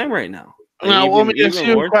all time right now. Now, let me ask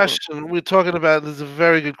you a question. We're talking about, this is a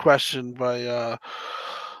very good question by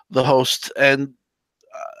the host and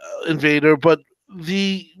Invader, but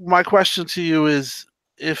my question to you is,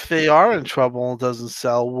 if they are in trouble and doesn't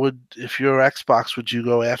sell, if you're Xbox, would you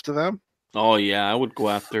go after them? Oh yeah, I would go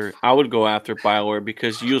after BioWare,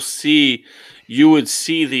 because you would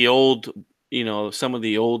see the old, some of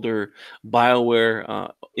the older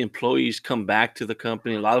BioWare employees come back to the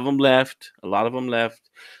company. A lot of them left.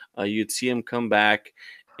 You'd see them come back,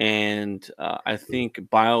 and I think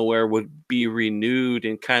BioWare would be renewed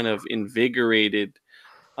and kind of invigorated.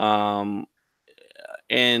 And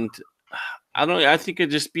I think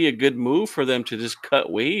it'd just be a good move for them to just cut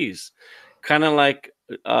ways, kind of like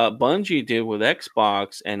Bungie did with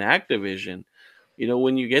Xbox and Activision.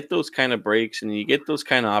 When you get those kind of breaks and you get those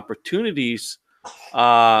kind of opportunities,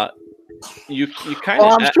 you kind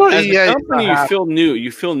of, as a company,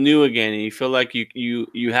 you feel new again, and you feel like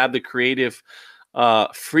you have the creative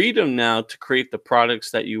freedom now to create the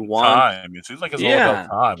products that you want. Time. It seems like it's all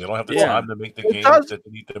about time. They don't have the time to make the games that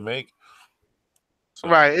they need to make. So,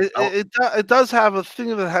 right. It does have a thing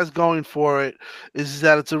that it has going for it, is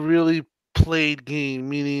that it's a really played game,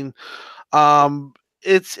 meaning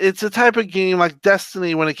it's a type of game like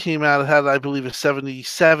Destiny. When it came out, it had, I believe, a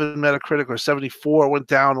 77 Metacritic, or 74. It went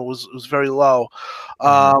down. It was very low,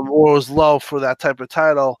 or it was low for that type of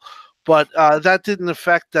title. But that didn't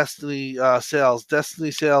affect Destiny sales. Destiny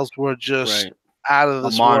sales were just out of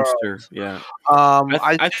this monster world. Yeah.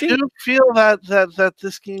 I do feel that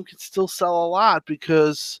this game could still sell a lot,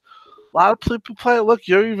 because A lot of people play it. Look,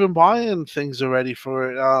 you're even buying things already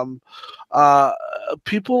for it. Uh,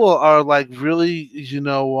 People are like really, It's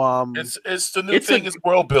the new It's a thing. It's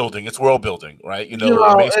world building. It's world building, right? you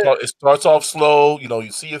know, It starts off slow.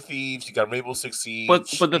 You see a Thieves. You got Rainbow Six but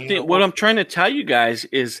Siege. but the thing, what I'm trying to tell you guys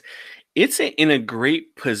is, in a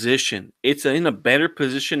great position. It's in a better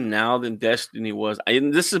position now than Destiny was.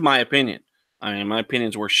 And this is my opinion. I mean, my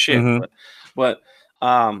opinions were shit, Mhm. but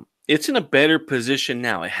it's in a better position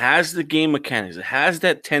now. It has the game mechanics. It has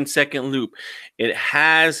that 10-second loop. It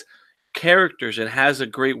has characters. It has a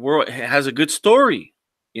great world. It has a good story.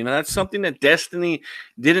 That's something that Destiny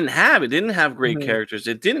didn't have. It didn't have great Mhm. characters.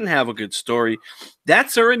 It didn't have a good story.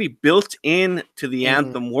 That's already built in to the Mhm.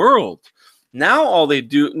 Anthem world. Now all they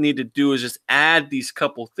need to do is just add these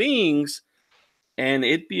couple things, and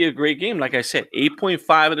it'd be a great game. Like I said,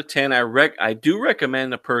 8.5 out of 10. I do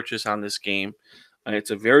recommend a purchase on this game.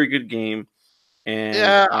 It's a very good game, and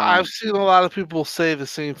yeah, I've seen a lot of people say the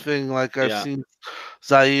same thing. Like I've yeah, seen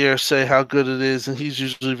Zaire say how good it is, and he's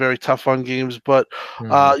usually very tough on games. But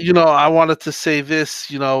Mhm. I wanted to say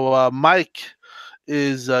this. Mike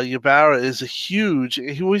is Ybarra is a huge.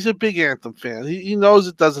 He's a big Anthem fan. He knows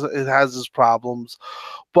it has its problems,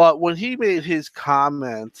 but when he made his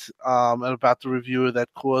comment and about the reviewer that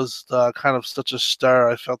caused kind of such a stir,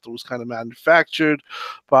 I felt it was kind of manufactured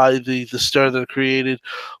by the stir that it created.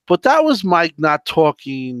 But that was Mike not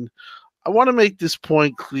talking. I want to make this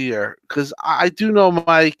point clear because I do know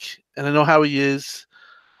Mike and I know how he is.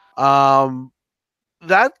 Um,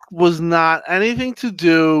 that was not anything to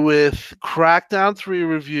do with Crackdown 3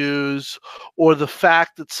 reviews or the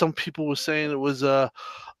fact that some people were saying it was a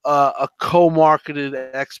co-marketed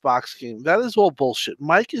Xbox game. That is all bullshit.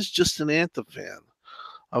 Mike is just an Anthem fan.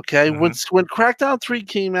 Okay, Mhm. when Crackdown 3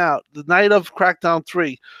 came out, the night of Crackdown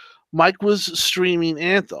 3, Mike was streaming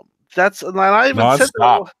Anthem. That's and I even said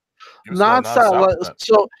Nonstop. that He was going nonstop. nonstop with that.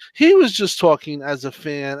 So he was just talking as a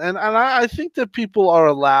fan, and I think that people are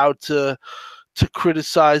allowed to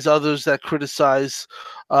criticize others that criticize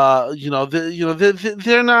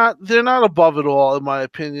they're not above it all in my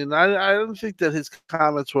opinion. I don't think that his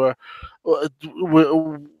comments were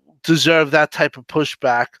deserve that type of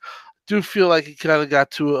pushback. Do feel like he kind of got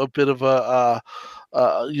to a bit of a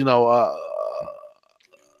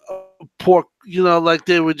pork, like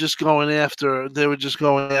they were just going after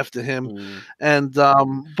him. mm. And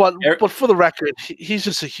but Er- for the record, he's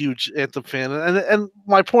just a huge Anthem fan, and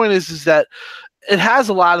my point is that it has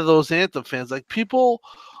a lot of those Anthem fans, like people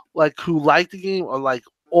like who like the game are like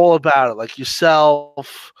all about it, like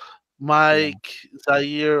yourself, Mike,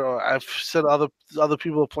 Zaire, or I've said other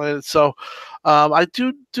people are playing it. So I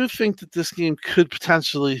do think that this game could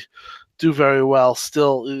potentially do very well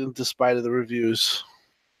still, in despite of the reviews.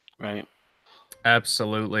 right.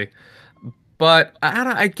 Absolutely. But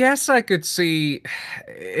I guess I could see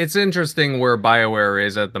it's interesting where BioWare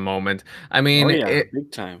is at the moment. I Oh mean, yeah,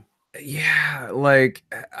 big time. yeah, like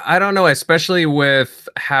I don't know, especially with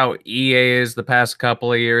how EA is the past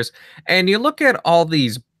couple of years. And you look at all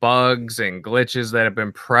these bugs and glitches that have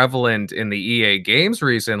been prevalent in the EA games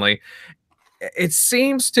recently. It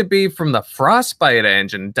seems to be from the Frostbite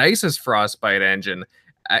engine, DICE's Frostbite engine.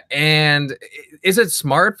 And is it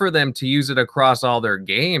smart for them to use it across all their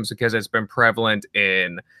games because it's been prevalent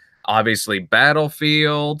in obviously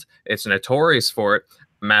Battlefield, it's notorious for it,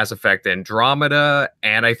 Mass Effect Andromeda,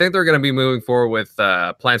 and I think they're going to be moving forward with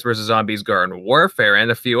Plants vs. Zombies Garden Warfare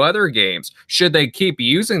and a few other games. Should they keep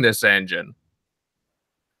using this engine?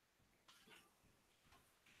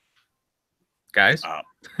 Guys? I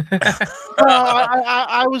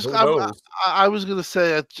was Who knows? I was gonna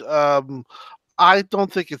say it. I don't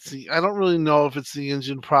think I don't really know if it's the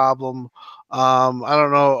engine problem. I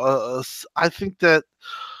don't know. I think that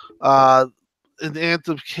uh, in the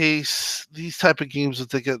Anthem case, these type of games that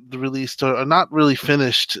they get released are not really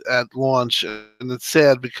finished at launch, and it's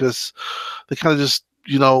sad because they kind of just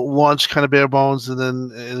launch kind of bare bones, and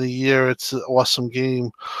then in a year it's an awesome game.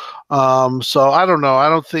 So I don't know. I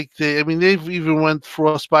don't think I mean, they've even went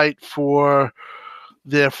Frostbite for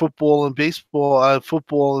their football and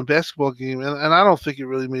basketball game, and I don't think it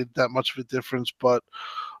really made that much of a difference. But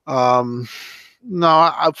um,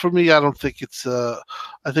 no, for me, I don't think it's. I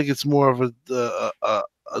think it's more of a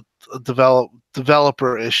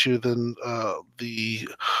developer issue than the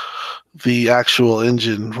actual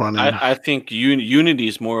engine running. I think Unity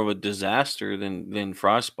is more of a disaster than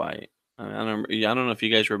Frostbite. I don't know if you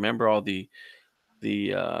guys remember all the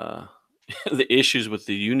the issues with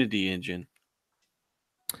the Unity engine.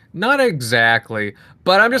 Not exactly,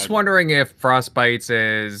 but I'm just I- wondering if Frostbites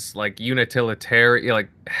is like utilitarian. Like,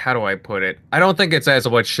 how do I put it? I don't think it's as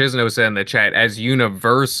what Shizno said in the chat as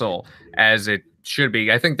universal as it should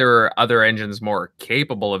be. I think there are other engines more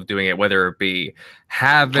capable of doing it, whether it be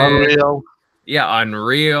Havoc, Unreal. yeah,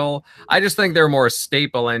 Unreal. I just think there are more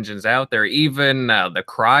staple engines out there. Even the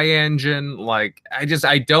Cry engine. Like,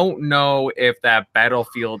 I don't know if that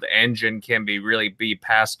Battlefield engine can really be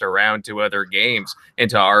passed around to other games,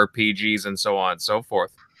 into RPGs and so on and so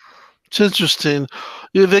forth. It's interesting.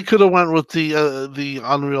 Yeah, they could have went with the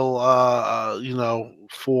Unreal,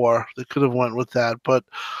 4. They could have went with that, but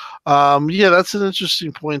yeah, that's an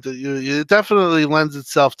interesting point that it definitely lends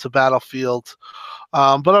itself to Battlefield.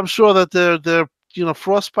 But I'm sure that they're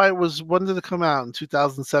Frostbite was, when did it come out, in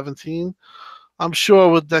 2017? I'm sure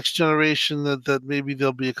with next generation that maybe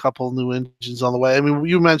there'll be a couple new engines on the way. I mean,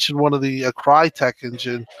 you mentioned one of the Crytek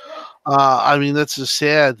engine. I mean, that's just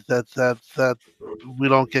sad that we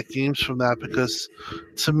don't get games from that, because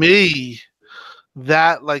to me,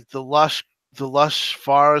 that, like, the lush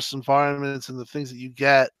forest environments and the things that you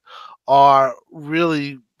get are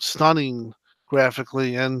really stunning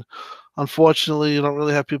graphically, and unfortunately, you don't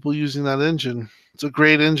really have people using that engine. It's a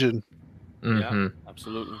great engine. Mm-hmm. Yeah,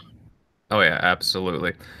 absolutely. Oh, yeah,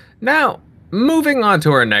 absolutely. Now, moving on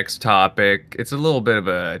to our next topic, it's a little bit of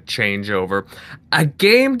a changeover. A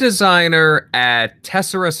game designer at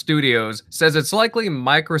Tessera Studios says it's likely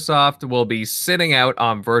Microsoft will be sitting out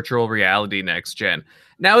on virtual reality next gen.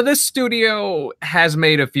 Now, this studio has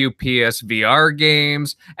made a few PSVR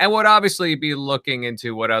games and would obviously be looking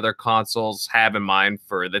into what other consoles have in mind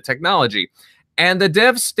for the technology. And the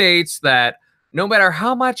dev states that no matter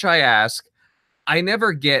how much I ask, I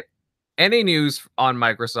never get any news on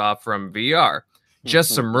Microsoft from VR.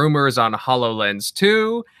 Just some rumors on HoloLens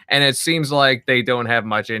 2, and it seems like they don't have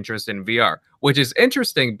much interest in VR, which is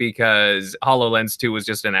interesting because HoloLens 2 was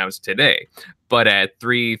just announced today, but at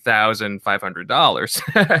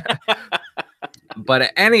 $3,500.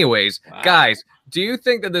 But anyways, Wow. guys, do you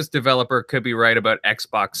think that this developer could be right about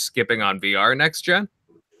Xbox skipping on VR next gen?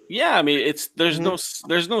 Yeah, I mean, there's no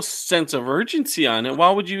sense of urgency on it.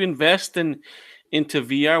 Why would you invest into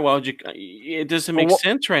VR? Why would you? It doesn't make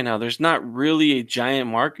sense right now. There's not really a giant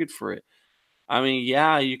market for it. I mean,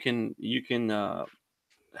 yeah, you can.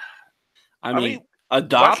 I mean, mean, why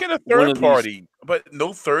adopt can't a one third of these. party, but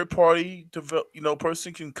no third party,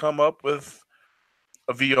 person can come up with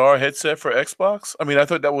a VR headset for Xbox? I mean, I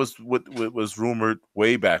thought that was what was rumored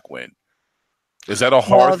way back when. Is that a Well,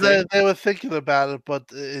 hard they, thing? they were thinking about it, but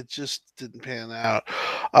it just didn't pan out.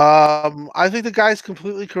 I think the guy's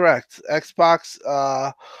completely correct. Xbox,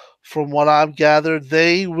 from what I've gathered,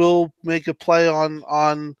 they will make a play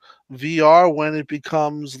on VR when it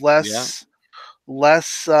becomes Yeah,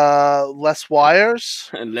 less wires.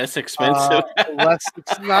 and less Uh, expensive. less.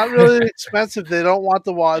 It's not really expensive. They don't want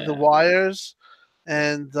the Yeah. wires,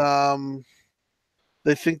 and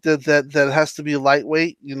they think that it has to be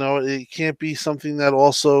lightweight. It can't be something that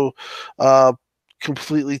also uh,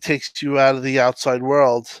 completely takes you out of the outside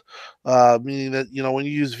world. Meaning that when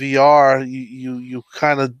you use VR, you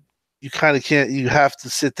kind of can't. You have to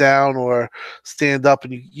sit down or stand up,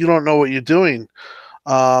 and you don't know what you're doing.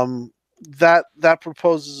 Um, that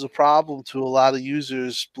proposes a problem to a lot of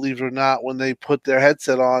users, believe it or not, when they put their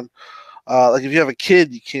headset on. Like, if you have a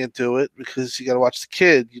kid, you can't do it because you got to watch the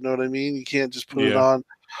kid. You know what I mean? You can't just put it Yeah. on.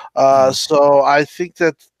 Mhm. So I think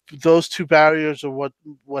that those two barriers are what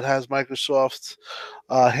has Microsoft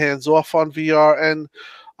hands off on VR. And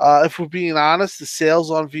if we're being honest, the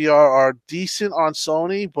sales on VR are decent on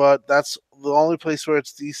Sony, but that's the only place where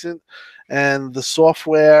it's decent. And the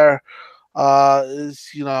software is,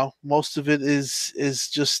 most of it is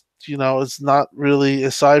just, it's not really,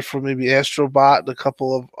 aside from maybe Astrobot and a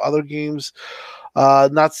couple of other games,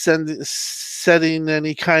 not setting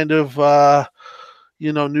any kind of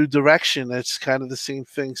new direction. It's kind of the same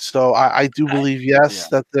thing. So I do I, believe, yes,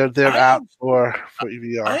 Yeah. that they're I out for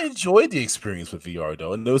EVR. I enjoyed the experience with VR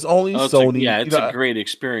though, and there was only Oh, Sony. it's a great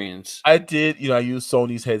experience. I did, I used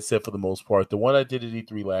Sony's headset for the most part. The one I did at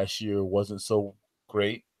E3 last year wasn't so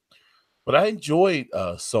great, but I enjoyed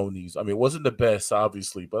Sony's. I mean, it wasn't the best,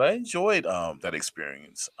 obviously, but I enjoyed that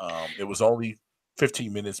experience. It was only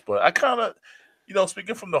 15 minutes, but I kind of,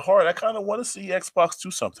 speaking from the heart, I kind of want to see Xbox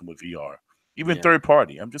do something with VR, even Yeah. third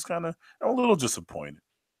party. I'm a little disappointed.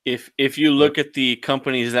 If you look at the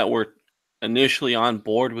companies that were initially on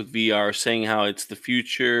board with VR, saying how it's the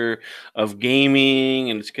future of gaming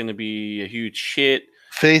and it's going to be a huge hit,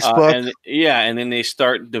 Facebook. and then they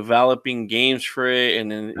start developing games for it,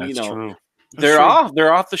 and then That's true. That's they're true.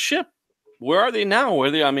 off the ship. where are they now? Where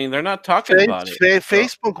they? I mean, they're not talking about it.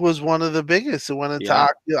 Facebook was one of the biggest. It went into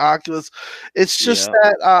Yeah. Oculus. It's just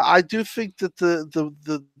Yeah. that I do think that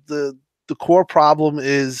the core problem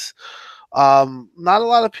is not a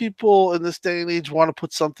lot of people in this day and age want to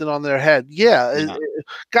put something on their head. Yeah, Yeah.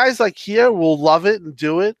 guys like here will love it and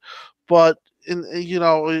do it, but in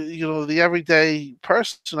the everyday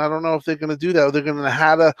person, I don't know if they're going to do that. Or they're going to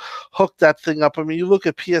how to hook that thing up. I mean, you look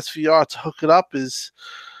at PSVR to hook it up is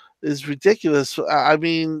ridiculous. I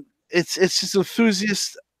mean, it's just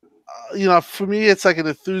enthusiast. For me, it's like an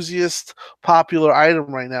enthusiast popular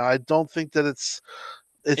item right now. I don't think that it's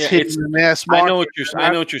Yeah, hitting the mass market. I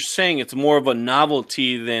know what you're saying. It's more of a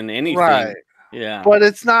novelty than anything. Right. Yeah. But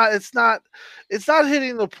it's not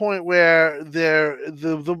hitting the point where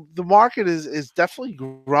the market is definitely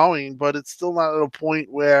growing, but it's still not at a point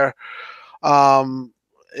where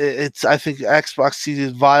it's I think Xbox sees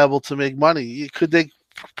it viable to make money. Could they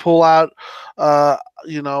pull out a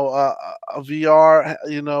VR,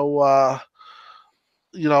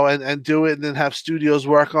 and do it and then have studios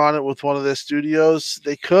work on it with one of their studios?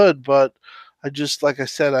 They could, but I just, like I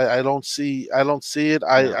said, I don't see it.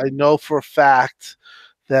 I know for a fact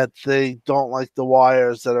that they don't like the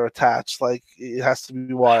wires that are attached. Like, it has to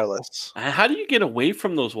be wireless. How do you get away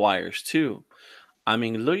from those wires too? I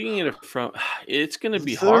mean, looking at it from, it's going to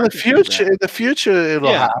be So hard. in the future, it'll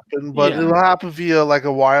Yeah. happen, but Yeah. it'll happen via like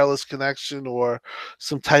a wireless connection or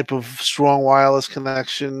some type of strong wireless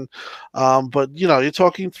connection. But you're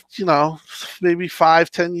talking, maybe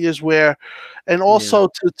 5-10 years where, and also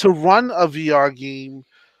to run a VR game,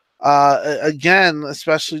 again,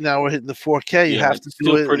 especially now we're hitting the 4K, you have to it's do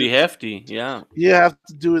still it pretty hefty. Yeah. You have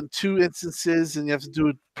to do it in 2 instances, and you have to do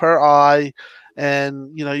it per eye,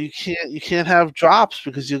 and you can't have drops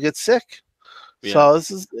because you'll get sick. Yeah.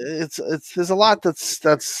 So there's a lot that's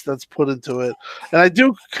put into it, and I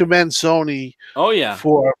do commend Sony Oh yeah.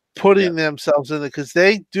 for putting themselves in it because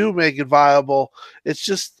they do make it viable. It's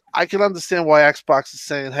just I can understand why Xbox is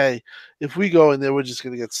saying, "Hey, if we go in there, we're just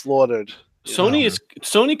going to get slaughtered."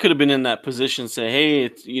 Sony could have been in that position, say, "Hey,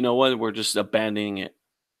 it's, you know what? We're just abandoning it."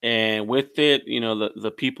 And with it,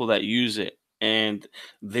 the people that use it, and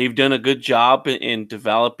they've done a good job in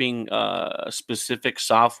developing specific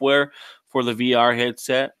software for the VR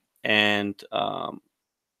headset, and the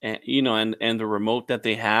remote that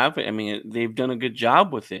they have. I mean, they've done a good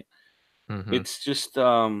job with it. Mhm. It's just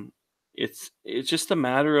it's just a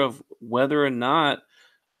matter of whether or not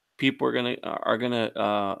people are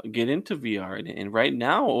gonna get into VR. And right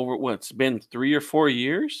now, over what's been 3 or 4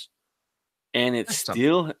 years, and That's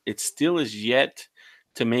something. it still is yet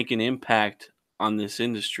to make an impact on this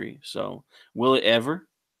industry. So will it ever?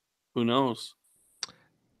 Who knows?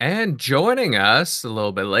 And joining us a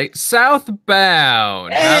little bit late,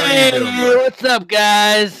 Southbound. How are you doing, Hey, bud? what's up,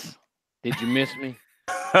 guys? Did you miss me?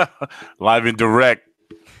 Live and direct.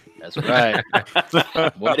 That's right.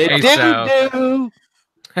 What Hey, it South. do?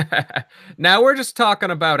 Now we're just talking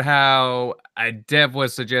about how a dev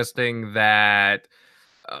was suggesting that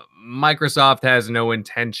Microsoft has no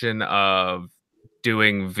intention of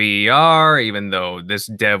doing VR, even though this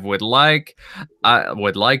dev would like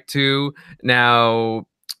to. Now,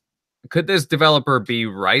 could this developer be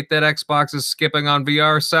right that Xbox is skipping on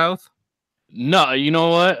VR, South? No, you know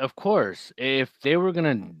what? Of course. If they were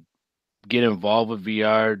gonna get involved with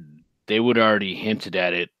VR, they would already hinted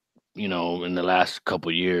at it, in the last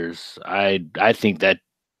couple years. I think that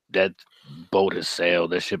boat has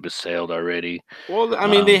sailed. That ship has sailed already. Well, I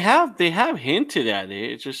mean, they have hinted at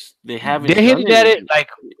it. It's just they haven't. They done hinted at it anything. like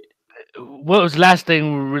what was the last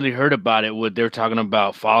thing we really heard about it? They were talking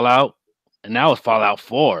about Fallout, and now it's Fallout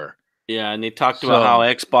 4. Yeah, and they talked about how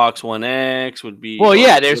Xbox One X would be. Well, or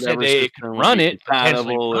yeah, they said whatever they system could would run be it,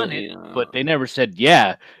 potentially compatible, run it, but they never said,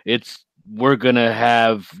 we're gonna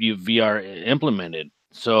have you VR implemented.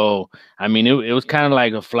 So, I mean, it was kind of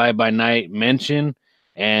like a fly-by-night mention,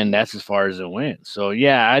 and that's as far as it went. So,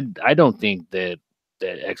 yeah, I don't think that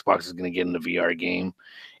Xbox is gonna get in the VR game.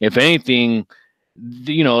 If anything,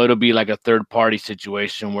 it'll be like a third-party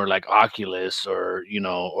situation where like Oculus or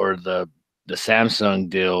the Samsung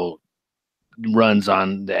deal runs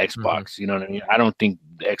on the Xbox. You know what I mean? I don't think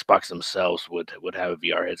the Xbox themselves would have a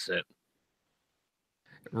VR headset.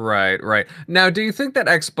 Right. Now, do you think that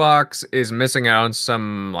Xbox is missing out on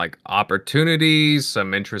some opportunities,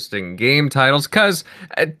 some interesting game titles? Because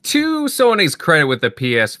to Sony's credit with the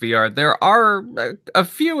PSVR, there are a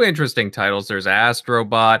few interesting titles. There's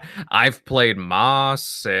Astrobot. I've played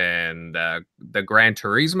Moss, and the Gran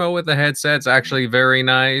Turismo with the headset's actually very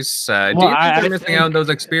nice. Do you think they're missing out on those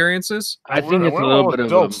experiences? I think it's a little bit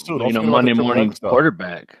of a Monday morning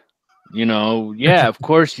quarterback. You know, yeah, of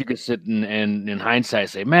course you could sit and in hindsight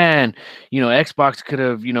say, man, Xbox could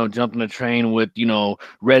have, jumped on a train with,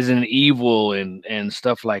 Resident Evil and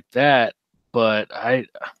stuff like that. But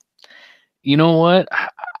you know what?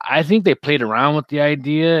 I think they played around with the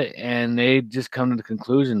idea and they just come to the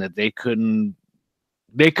conclusion that they couldn't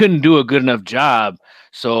do a good enough job.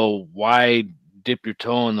 So why dip your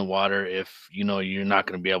toe in the water if you're not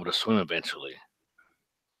going to be able to swim eventually?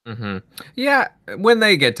 Yeah, when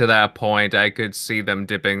they get to that point, I could see them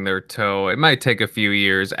dipping their toe. It might take a few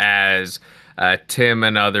years, as Tim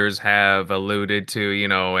and others have alluded to,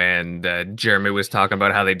 and Jeremy was talking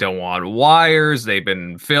about how they don't want wires.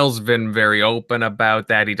 Phil's been very open about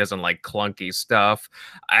that. He doesn't like clunky stuff.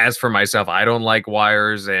 As for myself, I don't like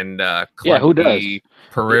wires and who does? clunky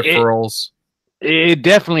peripherals. It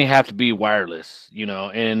definitely have to be wireless,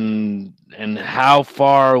 and how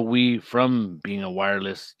far are we from being a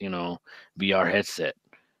wireless, VR headset?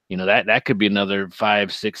 That could be another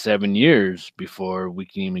 5, 6, 7 years before we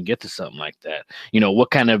can even get to something like that. What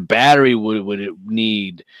kind of battery would it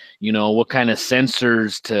need? What kind of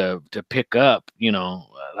sensors to pick up?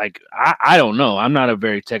 Like I don't know. I'm not a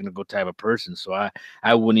very technical type of person, so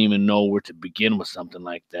I wouldn't even know where to begin with something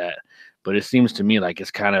like that. But it seems to me like it's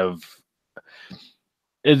kind of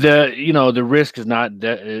the risk is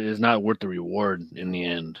not worth the reward in the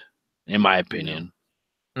end, in my opinion.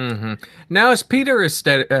 Now, as Peter has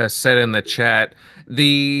said in the chat,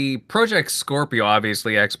 the Project Scorpio,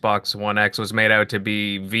 obviously Xbox One X, was made out to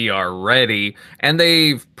be VR ready, and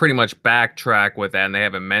they've pretty much backtracked with that, and they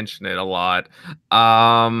haven't mentioned it a lot.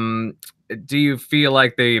 Do you feel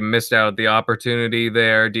like they missed out the opportunity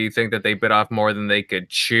there? Do you think that they bit off more than they could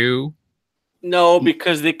chew? No,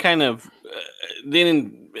 because they kind of they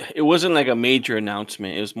didn't. It wasn't like a major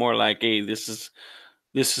announcement. It was more like, "Hey, this is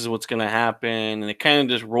what's gonna happen," and they kind of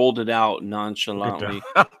just rolled it out nonchalantly.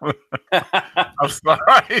 I'm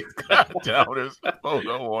sorry, God damn, there's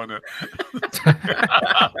photo on it.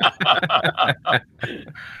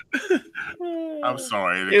 I'm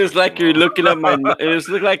sorry. It was like you're looking up my. It was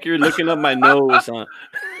look like you're looking up my nose, huh?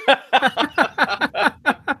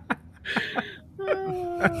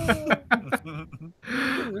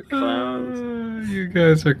 Clowns. You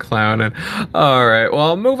guys are clowning. All right,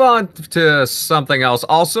 well, move on to something else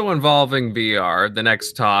also involving VR, the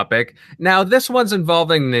next topic. Now, this one's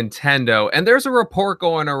involving Nintendo, and there's a report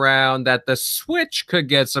going around that the Switch could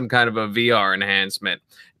get some kind of a VR enhancement.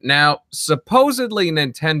 Now, supposedly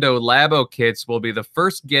Nintendo Labo kits will be the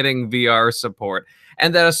first getting VR support,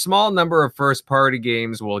 and that a small number of first-party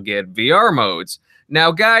games will get VR modes. Now,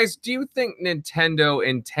 guys, do you think Nintendo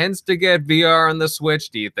intends to get VR on the Switch?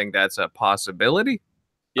 Do you think that's a possibility?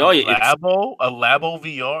 Oh, a Labo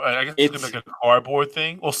VR. I guess it's like a cardboard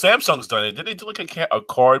thing. Well, Samsung's done it. Did they do like a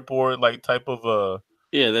cardboard like type of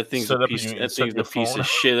Yeah, that thing's a piece of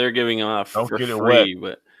shit. They're giving off for free,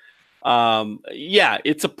 but yeah,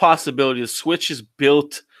 it's a possibility. The Switch is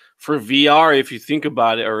built for VR. If you think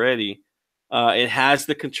about it already. It has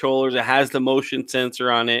the controllers. It has the motion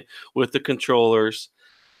sensor on it with the controllers.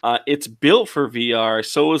 It's built for VR.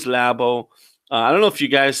 So is Labo. I don't know if you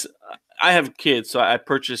guys... I have kids, so I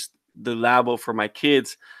purchased the Labo for my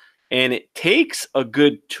kids. And it takes a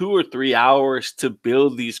good 2 or 3 hours to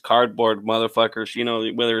build these cardboard motherfuckers.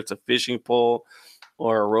 Whether it's a fishing pole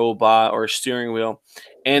or a robot or a steering wheel.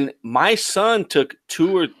 And my son took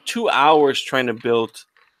 2 hours trying to build...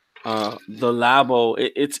 the Labo.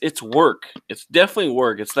 It's work. It's definitely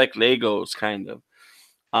work. It's like Legos kind of.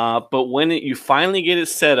 But when you finally get it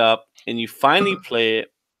set up and you finally play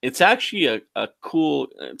it, it's actually a cool.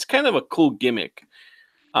 It's kind of a cool gimmick.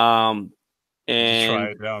 And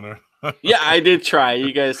try it down there. Yeah, I did try.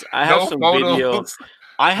 You guys, I have some video.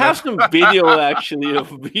 I have some video actually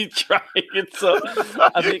of me trying it. So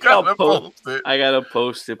I think I'll post it. I gotta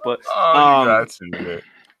post it, but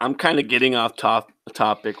I'm kind of getting off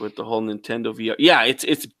topic with the whole Nintendo VR. Yeah,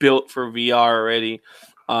 it's built for VR already,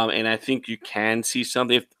 and I think you can see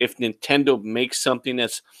something if Nintendo makes something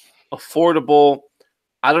that's affordable.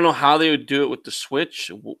 I don't know how they would do it with the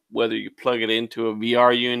Switch, whether you plug it into a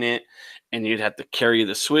VR unit and you'd have to carry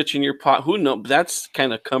the Switch in your pocket. Who knows? That's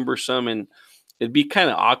kind of cumbersome, and it'd be kind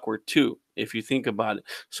of awkward too if you think about it.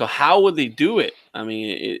 So how would they do it? I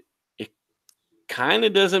mean, it kind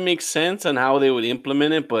of doesn't make sense on how they would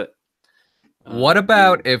implement it, but what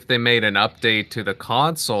about if they made an update to the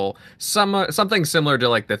console, something similar to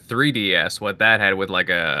like the 3DS, what that had with like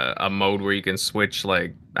a mode where you can switch,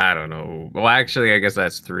 like, I don't know. Well, actually, I guess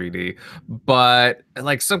that's 3D, but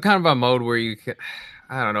like some kind of a mode where you can,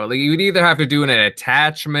 I don't know, like you'd either have to do an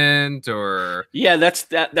attachment or... Yeah, that's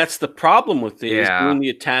the problem with it, is doing the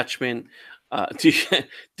attachment. do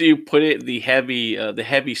you put the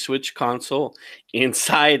heavy Switch console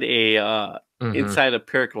inside Mhm. a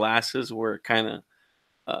pair of glasses where it kind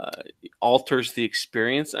of alters the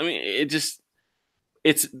experience? I mean, it's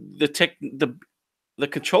the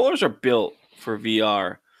controllers are built for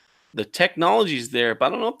VR. The technology's there, but I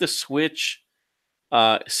don't know if the Switch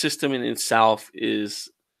system in itself is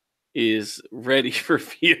ready for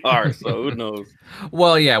VR. So who knows?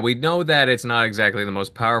 Well, yeah, we know that it's not exactly the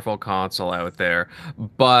most powerful console out there,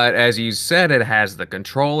 but as you said, it has the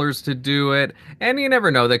controllers to do it, and you never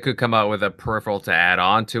know, they could come out with a peripheral to add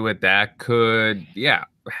on to it that could, yeah,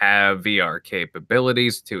 have VR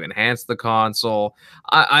capabilities to enhance the console.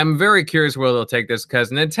 I'm very curious where they'll take this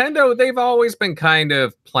because Nintendo, they've always been kind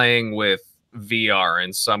of playing with VR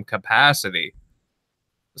in some capacity.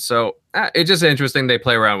 So it's just interesting. They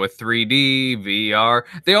play around with 3D, VR.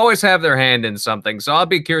 They always have their hand in something. So I'll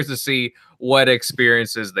be curious to see what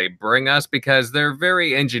experiences they bring us because they're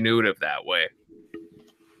very ingenuitive that way.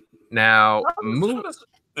 Now, How does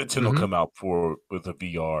Nintendo Mhm. come out with a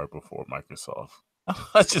VR before Microsoft?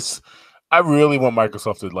 I really want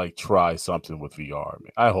Microsoft to like try something with VR.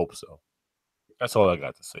 Man. I hope so. That's all I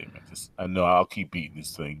got to say, man. I know I'll keep beating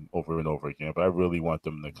this thing over and over again, but I really want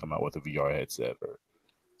them to come out with a VR headset or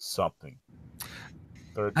something.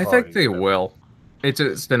 Third I think party, they whatever. will. It's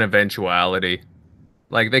just an eventuality.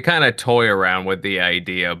 Like they kind of toy around with the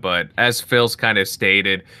idea, but as Phil's kind of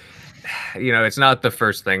stated, it's not the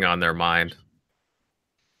first thing on their mind.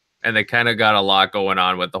 And they kind of got a lot going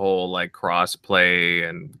on with the whole like cross-play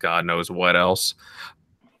and God knows what else.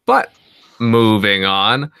 But moving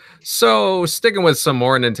on. So, sticking with some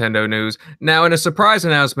more Nintendo news. Now, in a surprise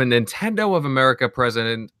announcement, Nintendo of America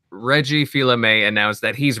president Reggie Fils-Aimé announced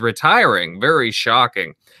that he's retiring. Very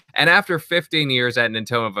shocking. And after 15 years at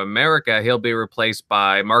Nintendo of America, he'll be replaced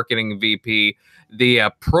by marketing VP, the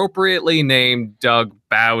appropriately named Doug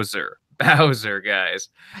Bowser. Bowser, guys.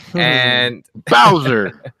 And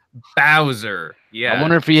Bowser. Bowser. I Yeah.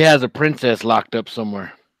 wonder if he has a princess locked up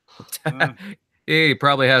somewhere. He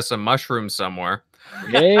probably has some mushrooms somewhere.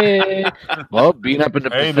 Yeah. Well, being up in the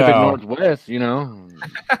Hey, Pacific now. Northwest,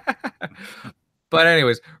 But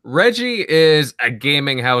anyways, Reggie is a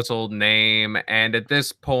gaming household name, and at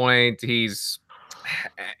this point, he's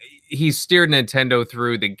steered Nintendo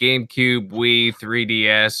through the GameCube, Wii,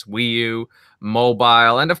 3DS, Wii U,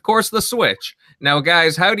 mobile, and of course the Switch. Now,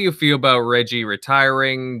 guys, how do you feel about Reggie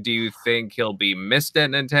retiring? Do you think he'll be missed at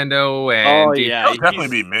Nintendo? Oh And do you yeah, He'll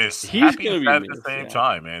definitely be missed. he's Happy gonna and be sad at the missed. same Yeah.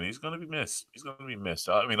 time, man. He's gonna be missed. He's gonna be missed.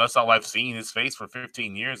 I mean, that's all I've seen his face for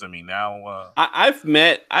 15 years. I mean, now I've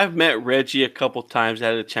met Reggie a couple times. I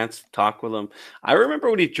had a chance to talk with him. I remember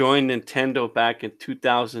when he joined Nintendo back in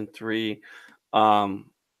 2003.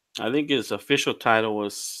 I think his official title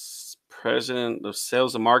was president of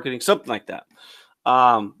sales and marketing, something like that.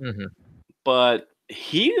 Um, Mhm. but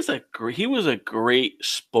he was a great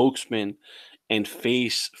spokesman and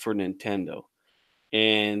face for Nintendo.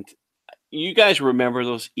 And you guys remember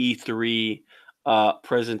those E3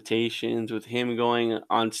 presentations with him going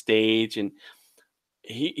on stage, and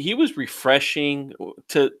he was refreshing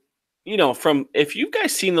to from if you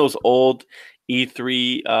guys seen those old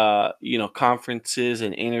E3 conferences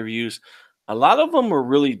and interviews, a lot of them were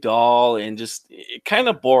really dull and just kind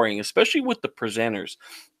of boring, especially with the presenters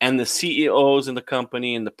and the CEOs in the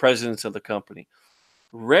company and the presidents of the company.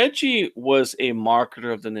 Reggie was a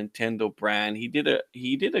marketer of the Nintendo brand. He did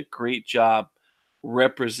a great job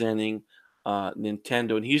representing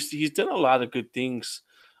Nintendo, and he's done a lot of good things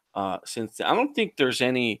since then. I don't think there's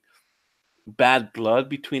any bad blood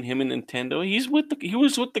between him and Nintendo. He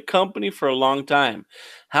was with the company for a long time.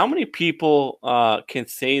 How many people can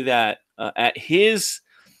say that at his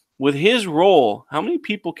with his role? How many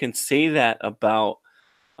people can say that about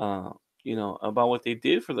uh, about what they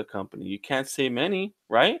did for the company? You can't say many,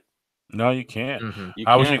 right? no, you can't. Mhm. You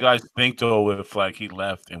How would you can't. guys think though if like he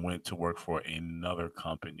left and went to work for another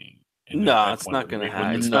company? And at No, that it's point, not gonna would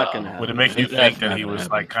happen. this It's not gonna would it happen. make you That's think that not he gonna was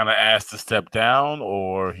happen. like kind of asked to step down,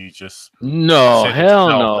 or he just No, said hell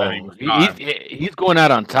himself that he no. was time? He's going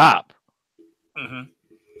out on top. Hmm.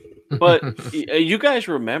 But you guys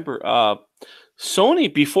remember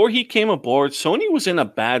Sony before he came aboard, Sony was in a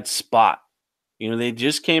bad spot. They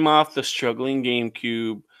just came off the struggling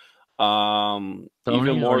GameCube. Even Sony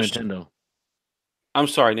or more. Nintendo? I'm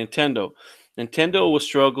sorry, Nintendo. Nintendo was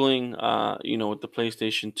struggling, with the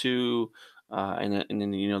PlayStation 2, and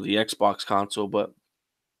then the Xbox console. But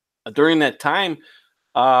during that time,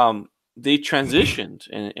 they transitioned,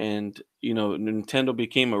 and Nintendo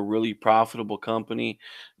became a really profitable company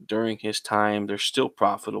during his time. They're still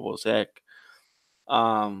profitable as heck.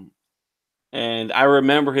 Um, And I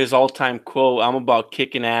remember his all-time quote, "I'm about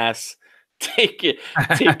kicking ass, taking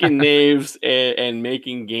names, and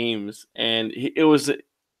making games." And it was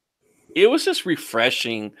just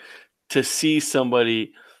refreshing to see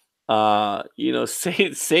somebody say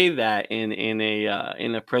that in a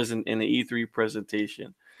E3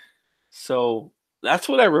 presentation. So that's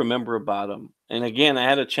what I remember about him. And again, I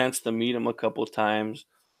had a chance to meet him a couple of times.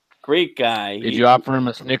 Great guy. Did you offer him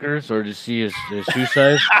a Snickers or to see his shoe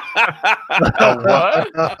size?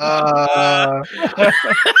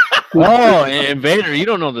 What? Oh, Invader, you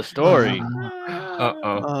don't know the story.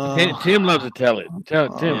 Tim loves to tell it. Tim.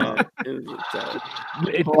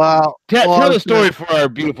 Wow. Tell the story for our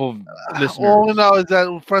beautiful listeners. All we know is that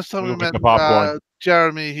the first time we We'll met get the popcorn.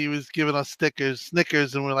 Jeremy, he was giving us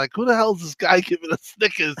Snickers, and we're like, "Who the hell is this guy giving us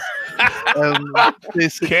Snickers?" And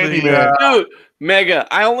basically, Candyman. Dude, Mega,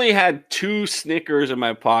 I only had 2 Snickers in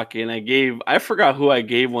my pocket, and I forgot who I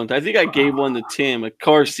gave one to. I think I gave one to Tim. Of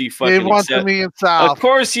course he fucking gave one to accepted. me and Sal, Of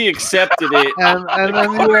course he accepted it. and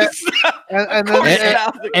then you were, and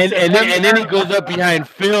then he goes up behind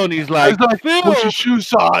Phil and he's like, Phil, "What's your shoe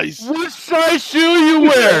size?" what size shoe you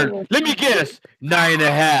wear? Let me guess,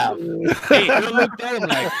 9.5. Hey, Phil looked at him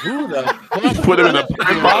like, who the fuck? Put him in a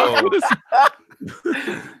print box.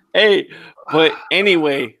 Hey, but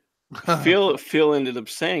anyway, Phil ended up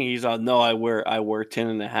saying he's all, "No, I wear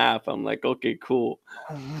 10.5." I'm like, okay, cool.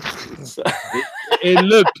 So, It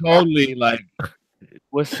looked totally like,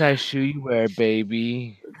 what size shoe you wear,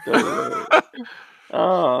 baby?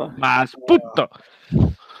 oh, Mas puto.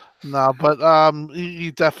 No, but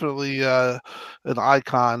he definitely an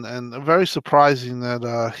icon, and very surprising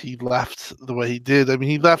that he left the way he did. I mean,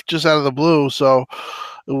 he left just out of the blue, so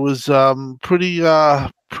it was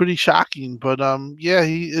pretty shocking. But yeah,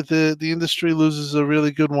 the industry loses a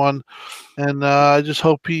really good one, and I just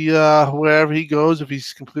hope he wherever he goes, if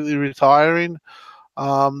he's completely retiring,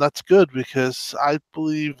 that's good, because I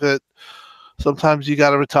believe that sometimes you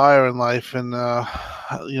got to retire in life, and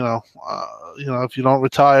if you don't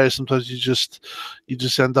retire, sometimes you just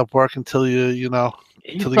end up working till you know.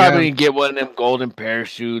 He's till the probably end. gonna get one of them golden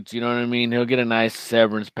parachutes. You know what I mean? He'll get a nice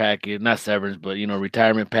severance package, not severance, but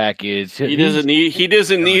retirement package. he doesn't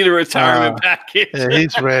need a retirement package. Yeah,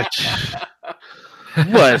 he's rich.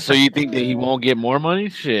 What? So you think that he won't get more money?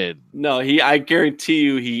 Shit. No, I guarantee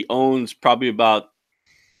you, he owns probably about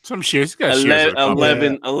Some shares. He's got shares.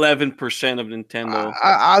 11% of Nintendo.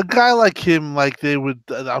 A guy like him, like they would,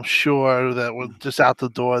 I'm sure that when just out the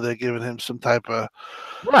door, they're giving him some type of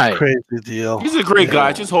Right. crazy deal. He's a great guy. I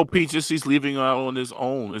Yeah. just hope he's leaving out on his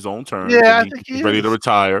own terms. Yeah, I and think he's he ready is. to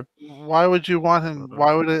retire. Why would you want him?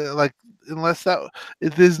 Why would it, like, unless that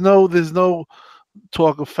if there's no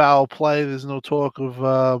talk of foul play, there's no talk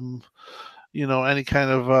of any kind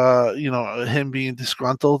of him being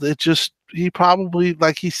disgruntled. It just, he probably,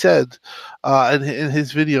 like he said in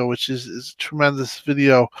his video, which is a tremendous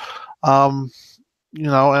video, and he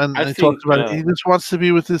talks about it. He just wants to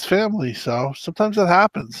be with his family, so sometimes that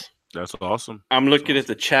happens. That's awesome. I'm looking at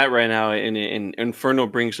the chat right now, and Inferno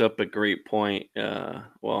brings up a great point.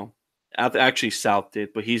 Well, actually, South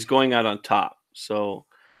did, but he's going out on top, so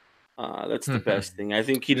that's the best thing. I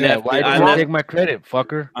think he left. Why did you take my credit,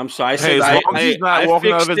 fucker? I'm sorry. I Hey, said as long as he's not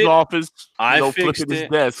walking out of his office, flipping his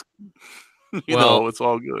desk, it's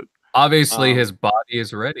all good. Obviously, his body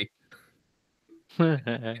is ready.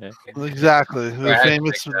 Exactly.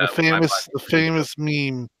 The famous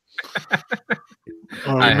meme.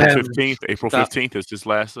 April 15th is his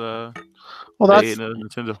last Well, day in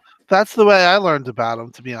Nintendo. that's the way I learned about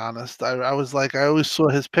him, to be honest. I was like, I always saw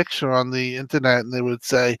his picture on the internet, and they would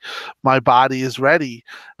say, "My body is ready,"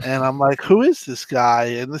 and I'm like, "Who is this guy?"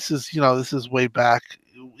 And this is way back,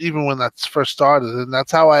 even when that first started, and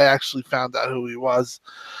that's how I actually found out who he was.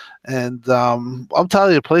 And I'm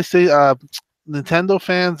telling you, Nintendo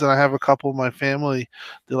fans, and I have a couple of my family,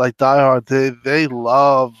 they're like diehard. They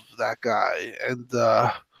love that guy, and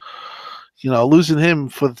losing him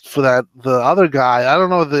for the other guy. I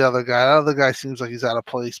don't know the other guy. The other guy seems like he's out of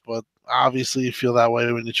place, but obviously you feel that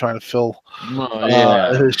way when you're trying to fill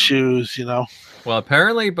his shoes. Well,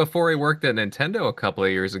 apparently before he worked at Nintendo a couple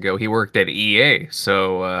of years ago, he worked at EA.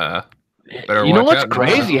 So better you know watch what's out.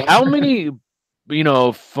 crazy? How many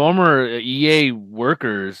former EA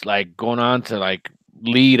workers like going on to like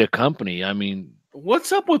lead a company? I mean,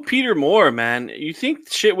 what's up with Peter Moore, man? You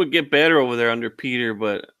think shit would get better over there under Peter,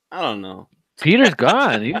 but I don't know. Peter's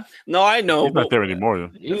gone. No, I know. He's not there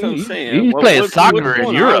anymore. That's what I'm saying. He's playing soccer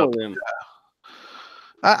in Europe.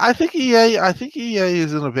 I think EA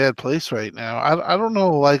is in a bad place right now. I don't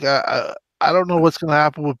know. Like I don't know what's going to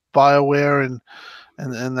happen with BioWare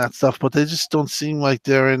and that stuff, but they just don't seem like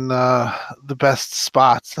they're in the best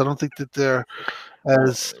spots. I don't think that they're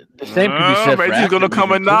as The same could be said for Reggie's gonna come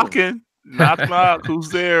Activision, and too. knocking. Knock, knock. Who's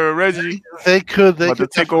there, Reggie? they could About to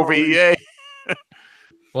take over definitely- EA.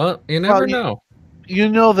 Well, you never know. You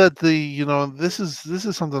know that this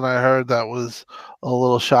is something I heard that was a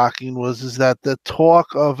little shocking is that the talk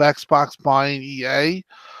of Xbox buying EA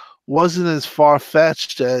wasn't as far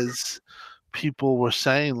fetched as people were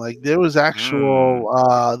saying. Like there was actual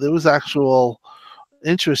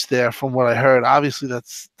interest there from what I heard. Obviously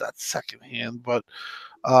that's secondhand, but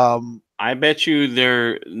I bet you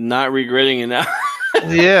they're not regretting it now.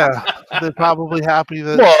 yeah, they're probably happy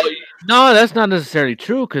that Well, no, that's not necessarily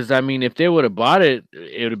true. Because I mean, if they would have bought it,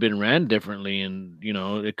 it would have been ran differently, and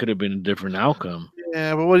it could have been a different outcome.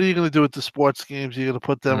 yeah, but what are you going to do with the sports games? You're going to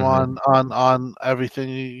put them on everything.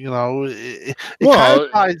 It Well-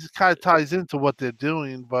 kind of ties into what they're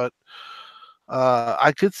doing, but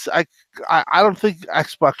I don't think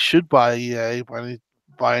Xbox should buy EA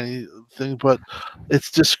by anything, but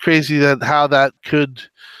it's just crazy that how that could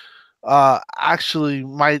actually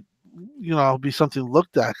might be something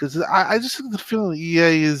looked at, because I just have the feeling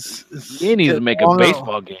EA is You need to make a getting-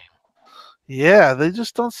 baseball game. Yeah, they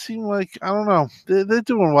just don't seem like, I don't know. They're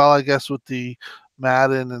doing well, I guess, with the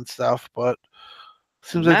Madden and stuff, but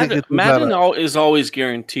seems like they could do Madden better. is always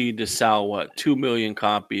guaranteed to sell 2 million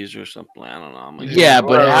copies or something. I don't know. I'm like, Yeah,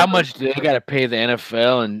 but Right. how much do they got to pay the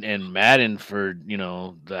NFL and Madden for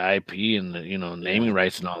the IP and the naming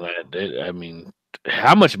rights and all that? I mean,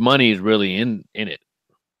 how much money is really in it?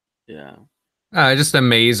 yeah. Just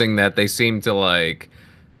amazing that they seem to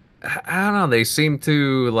I don't know. They seem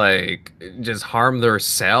to just harm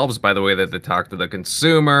themselves by the way that they talk to the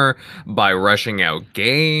consumer, by rushing out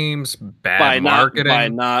games, bad marketing. by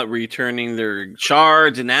not returning their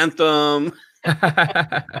shards and Anthem.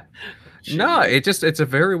 No, it's a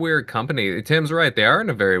very weird company. Tim's right. They are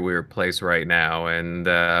in a very weird place right now. And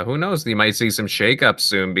who knows? You might see some shakeups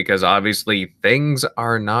soon because obviously things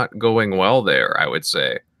are not going well there, I would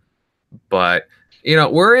say. But,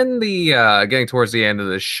 we're in the getting towards the end of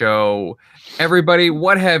the show. Everybody,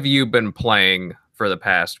 what have you been playing for the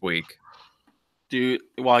past week? Dude,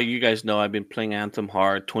 well, you guys know I've been playing Anthem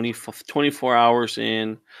hard, 24 hours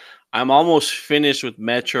in. I'm almost finished with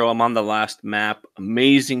Metro. I'm on the last map.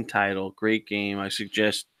 Amazing title. Great game. I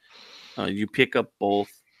suggest you pick up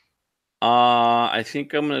both. I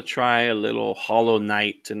think I'm going to try a little Hollow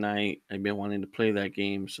Knight tonight. I've been wanting to play that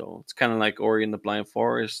game. So it's kind of like Ori and the Blind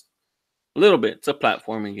Forest. A little bit. It's a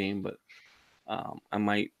platforming game, but I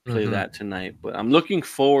might play that tonight. But I'm looking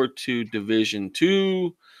forward to Division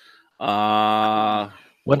 2.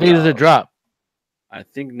 What day does it drop? I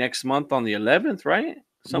think next month on the 11th, right?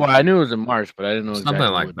 Well, I knew it was in March, but I didn't know Something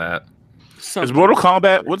exactly like what- that. Is Mortal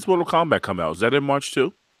Kombat? When's Mortal Kombat come out? Is that in March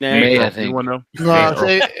too? May, I You think. wanna know? No,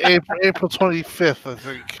 it's April 25th, I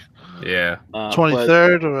think. Yeah.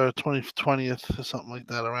 23rd or 20th or something like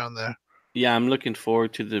that, around there. Yeah, I'm looking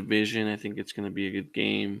forward to the Division. I think it's going to be a good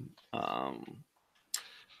game.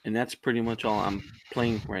 And that's pretty much all I'm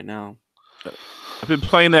playing right now. I've been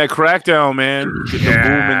playing that Crackdown, man. Getting the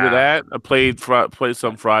boom into that. I played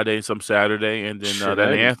some Friday, some Saturday, and then Shit,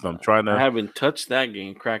 that I- Anthem. Trying I to. haven't touched that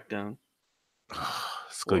game, Crackdown.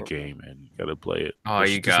 It's a good game, man. You gotta play it. Oh,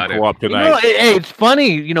 Let's you do some got it. co-op tonight. Hey, it's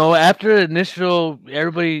funny, after initial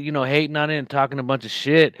everybody, hating on it and talking a bunch of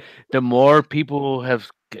shit, the more people have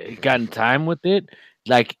gotten time with it,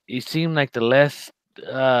 like it seemed like the less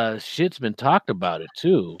shit's been talked about it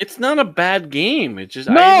too. It's not a bad game. It's just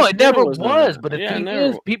No, I it never was. was. But the thing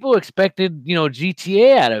is, people expected,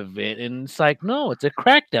 GTA out of it, and it's like, no, it's a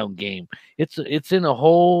Crackdown game. It's in a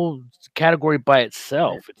whole category by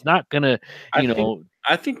itself. It's not gonna,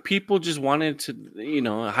 I think people just wanted to,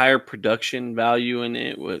 a higher production value in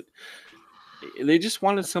it. They just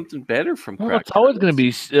wanted something better from well, Crackdown. it's always gonna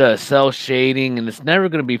be cell shading, and it's never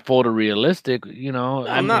gonna be photorealistic.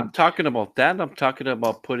 I'm not talking about that. I'm talking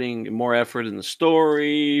about putting more effort in the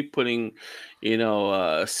story, putting,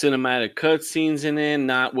 cinematic cutscenes in it,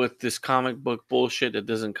 not with this comic book bullshit that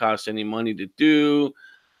doesn't cost any money to do.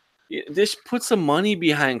 Just put some money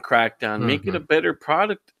behind Crackdown, make it a better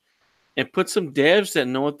product, and put some devs that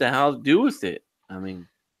know what the hell to do with it. I mean,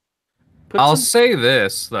 I'll say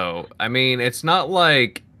this though. I mean, it's not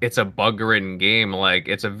like it's a bug-ridden game. Like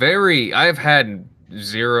I've had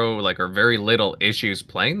zero or very little issues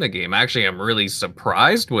playing the game. Actually, I'm really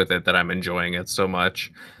surprised with it that I'm enjoying it so much.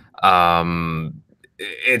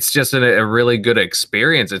 It's just a really good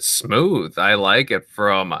experience. It's smooth. I like it.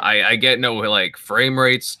 I get no frame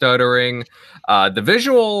rate stuttering. The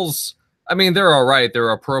visuals, I mean, they're all right.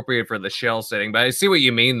 They're appropriate for the shell setting, but I see what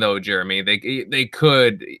you mean, though, Jeremy. They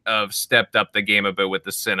could have stepped up the game a bit with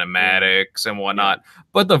the cinematics and whatnot,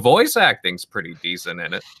 but the voice acting's pretty decent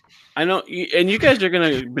in it. I know, and you guys are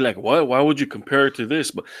gonna be like, "What? Why would you compare it to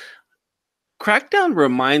this?" But Crackdown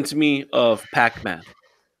reminds me of Pac-Man,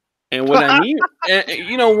 and what I mean,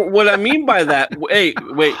 what I mean by that. Hey,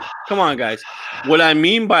 wait, come on, guys. What I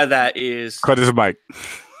mean by that is Cut his mic.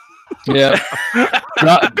 Yeah.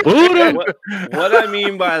 what I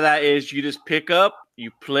mean by that is you just pick up,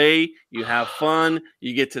 you play, you have fun,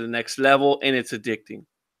 you get to the next level, and it's addicting.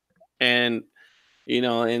 And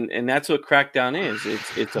and that's what Crackdown is.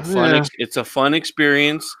 It's a fun it's a fun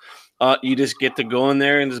experience. You just get to go in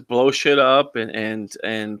there and just blow shit up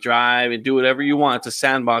and drive and do whatever you want. It's a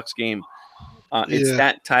sandbox game. It's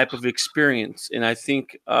that type of experience, and I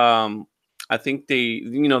think they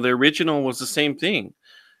the original was the same thing.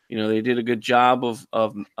 They did a good job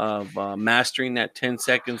of mastering that 10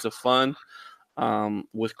 seconds of fun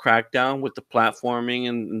with Crackdown, with the platforming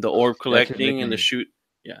and the orb collecting and the shoot.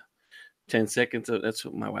 Yeah, 10 seconds. That's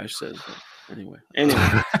what my wife says. But anyway.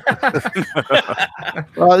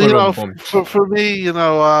 Well, for me,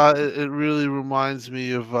 it really reminds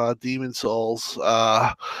me of Demon Souls,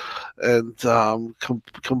 and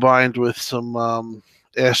combined with some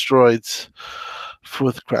asteroids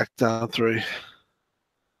with Crackdown 3.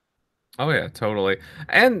 Oh yeah, totally.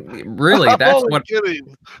 And really, that's what.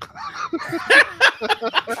 Kidding.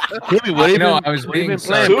 I was being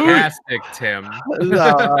sarcastic, Tim.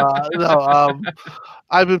 No.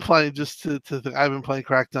 I've been playing I've been playing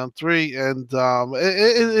Crackdown 3, and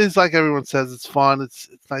it is like everyone says, it's fun. It's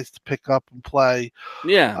nice to pick up and play.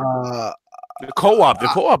 Yeah. The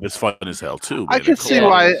co-op is fun as hell too. Man. I could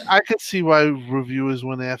see why reviewers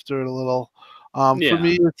went after it a little. For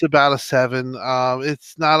me, it's about a 7.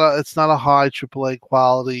 It's not a high AAA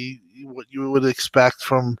quality what you would expect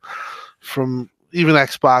from even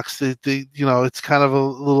Xbox. It's kind of a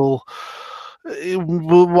little.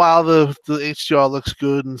 While the HDR looks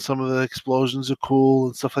good and some of the explosions are cool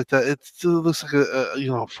and stuff like that, it still looks like a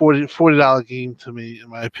 $40 game to me, in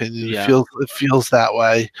my opinion. Yeah. It feels that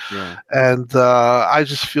way. Yeah. And I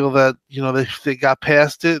just feel that they got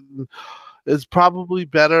past it. And it's probably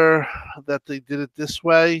better that they did it this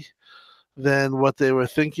way than what they were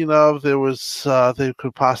thinking of. There was they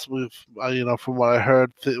could possibly, from what I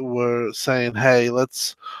heard, were saying, "Hey,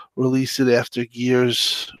 let's release it after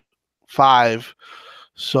Gears 5,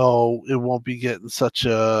 so it won't be getting such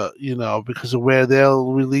a because of where they're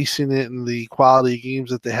releasing it and the quality of games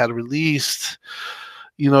that they had released.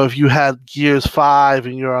 If you had Gears 5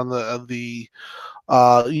 and you're on the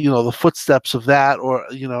footsteps of that, or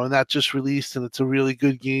and that just released and it's a really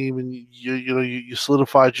good game and you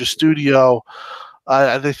solidified your studio,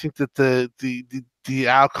 I think that the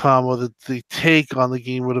outcome or the take on the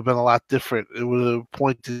game would have been a lot different. It would have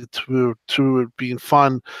pointed to it being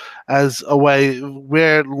fun as a way.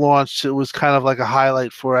 Where it launched, it was kind of like a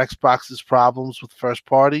highlight for Xbox's problems with first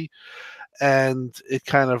party, and it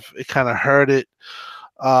kind of hurt it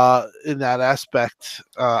in that aspect.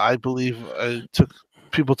 I believe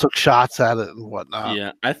people took shots at it and whatnot.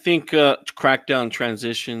 Yeah, I think Crackdown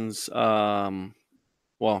transitions.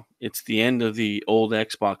 Well, it's the end of the old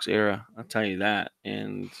Xbox era, I'll tell you that,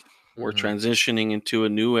 and we're transitioning into a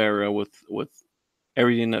new era with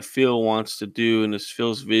everything that Phil wants to do and it's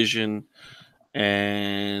Phil's vision.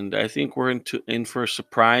 And I think we're in for a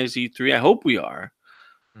surprise E3. I hope we are.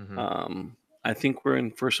 I think we're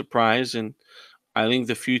in for a surprise, and I think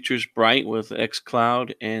the future's bright with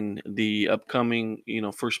xCloud and the upcoming,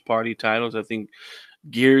 first party titles. I think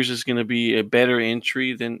Gears is going to be a better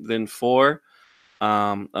entry than 4.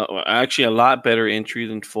 Actually, a lot better entry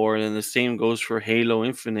than 4. And then the same goes for Halo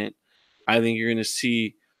Infinite. I think you're going to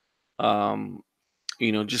see,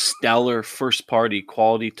 just stellar first party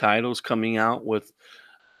quality titles coming out with,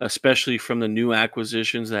 especially from the new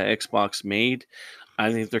acquisitions that Xbox made.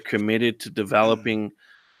 I think they're committed to developing,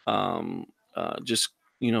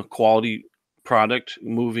 quality product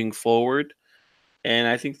moving forward. And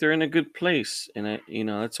I think they're in a good place. And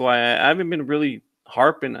that's why I haven't been really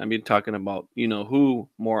harping. I've been talking about who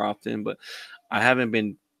more often, but I haven't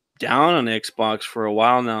been down on Xbox for a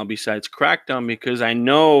while now, besides Crackdown, because I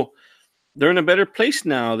know they're in a better place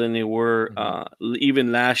now than they were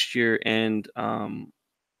even last year and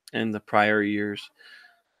the prior years,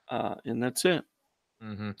 and that's it.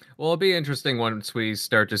 Well, it'll be interesting once we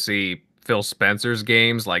start to see Phil Spencer's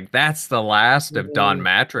games. Like, that's the last of Don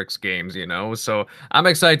Matrix games, so I'm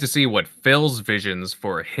excited to see what Phil's visions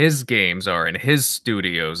for his games are in his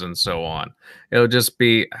studios and so on. It'll just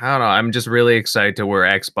be, I don't know, I'm just really excited to where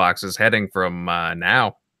Xbox is heading from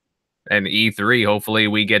now. And E3, hopefully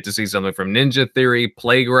we get to see something from Ninja Theory,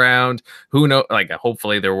 Playground. Who knows? Like,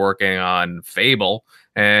 hopefully they're working on Fable.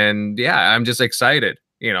 And yeah, I'm just excited.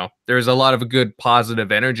 You know, there's a lot of good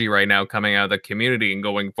positive energy right now coming out of the community and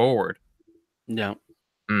going forward. Yeah.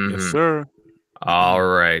 Mhm. Yes, sir. All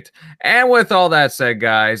right. And with all that said,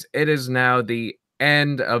 guys, it is now the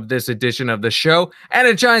end of this edition of the show. And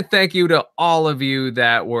a giant thank you to all of you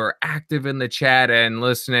that were active in the chat and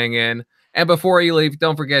listening in. And before you leave,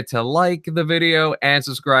 don't forget to like the video and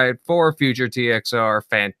subscribe for future TXR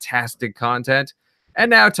fantastic content. And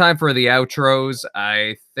now time for the outros.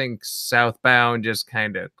 I think Southbound just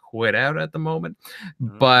kind of quit out at the moment.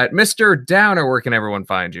 But Mr. Downer, where can everyone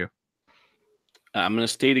find you? I'm going to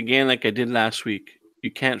state again like I did last week.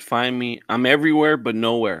 You can't find me. I'm everywhere but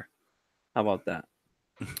nowhere. How about that?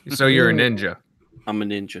 So you're a ninja. I'm a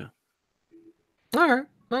ninja. All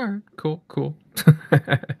right, cool.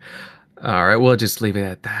 All right, we'll just leave it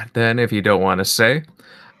at that then if you don't want to say.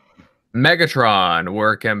 Megatron,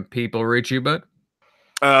 where can people reach you, bud?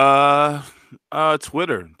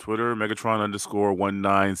 Twitter,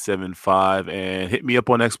 Megatron_1975, and hit me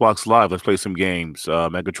up on Xbox Live. Let's play some games.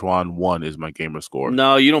 Megatron 1 is my gamer score.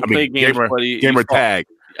 No, you don't play games, buddy. Gamer tag.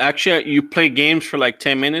 Actually, you play games for like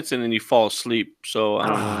 10 minutes and then you fall asleep. So I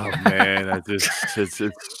don't know. Man,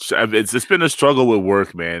 it's been a struggle with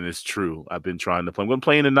work, man. It's true. I've been trying to play. I'm going to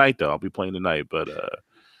play tonight, though. I'll be playing tonight, but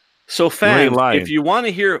so fans, if you want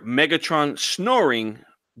to hear Megatron snoring,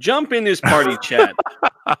 jump in his party chat.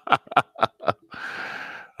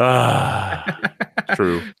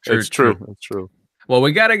 True. It's true. Well,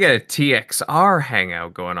 we got to get a TXR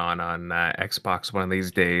hangout going on Xbox one of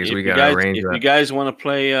these days. We got to arrange that. If you guys want to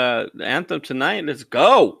play Anthem tonight, let's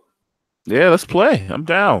go. Yeah, let's play. I'm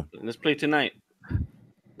down. Let's play tonight.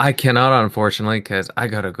 I cannot, unfortunately, because I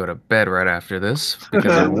got to go to bed right after this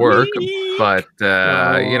because of work. But,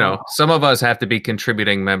 you know, some of us have to be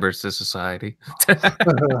contributing members to society.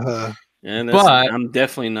 I'm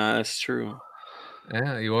definitely not. That's true.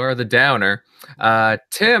 Yeah, you are the downer.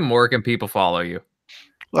 Tim, where can people follow you?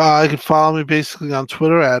 You can follow me basically on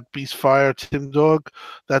Twitter at BeastFire TimDog.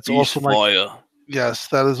 That's also my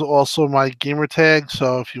that is also my gamer tag.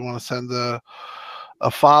 So if you want to send a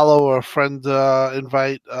follow or a friend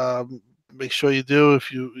invite, make sure you do. If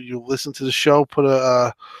you listen to the show, put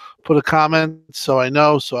a comment so I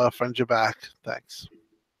know, so I'll friend you back. Thanks.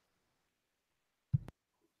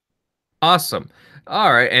 Awesome.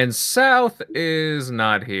 All right, and South is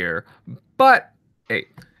not here, but hey,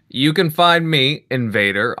 you can find me,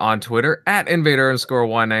 Invader, on Twitter at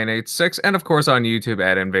Invader_1986, and of course on YouTube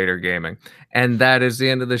at Invader Gaming. And that is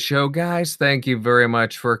the end of the show, guys. Thank you very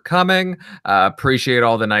much for coming. Appreciate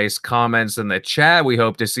all the nice comments in the chat. We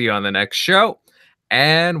hope to see you on the next show,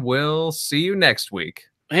 and we'll see you next week.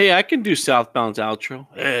 Hey, I can do Southbound's outro.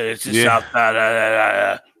 Hey, it's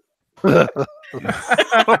Southbound.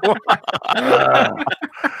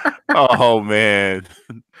 Oh man.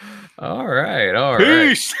 All right.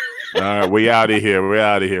 Peace. All right, we out of here.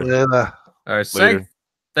 Yeah. All right,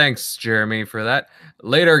 thanks, Jeremy, for that.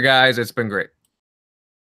 Later, guys. It's been great.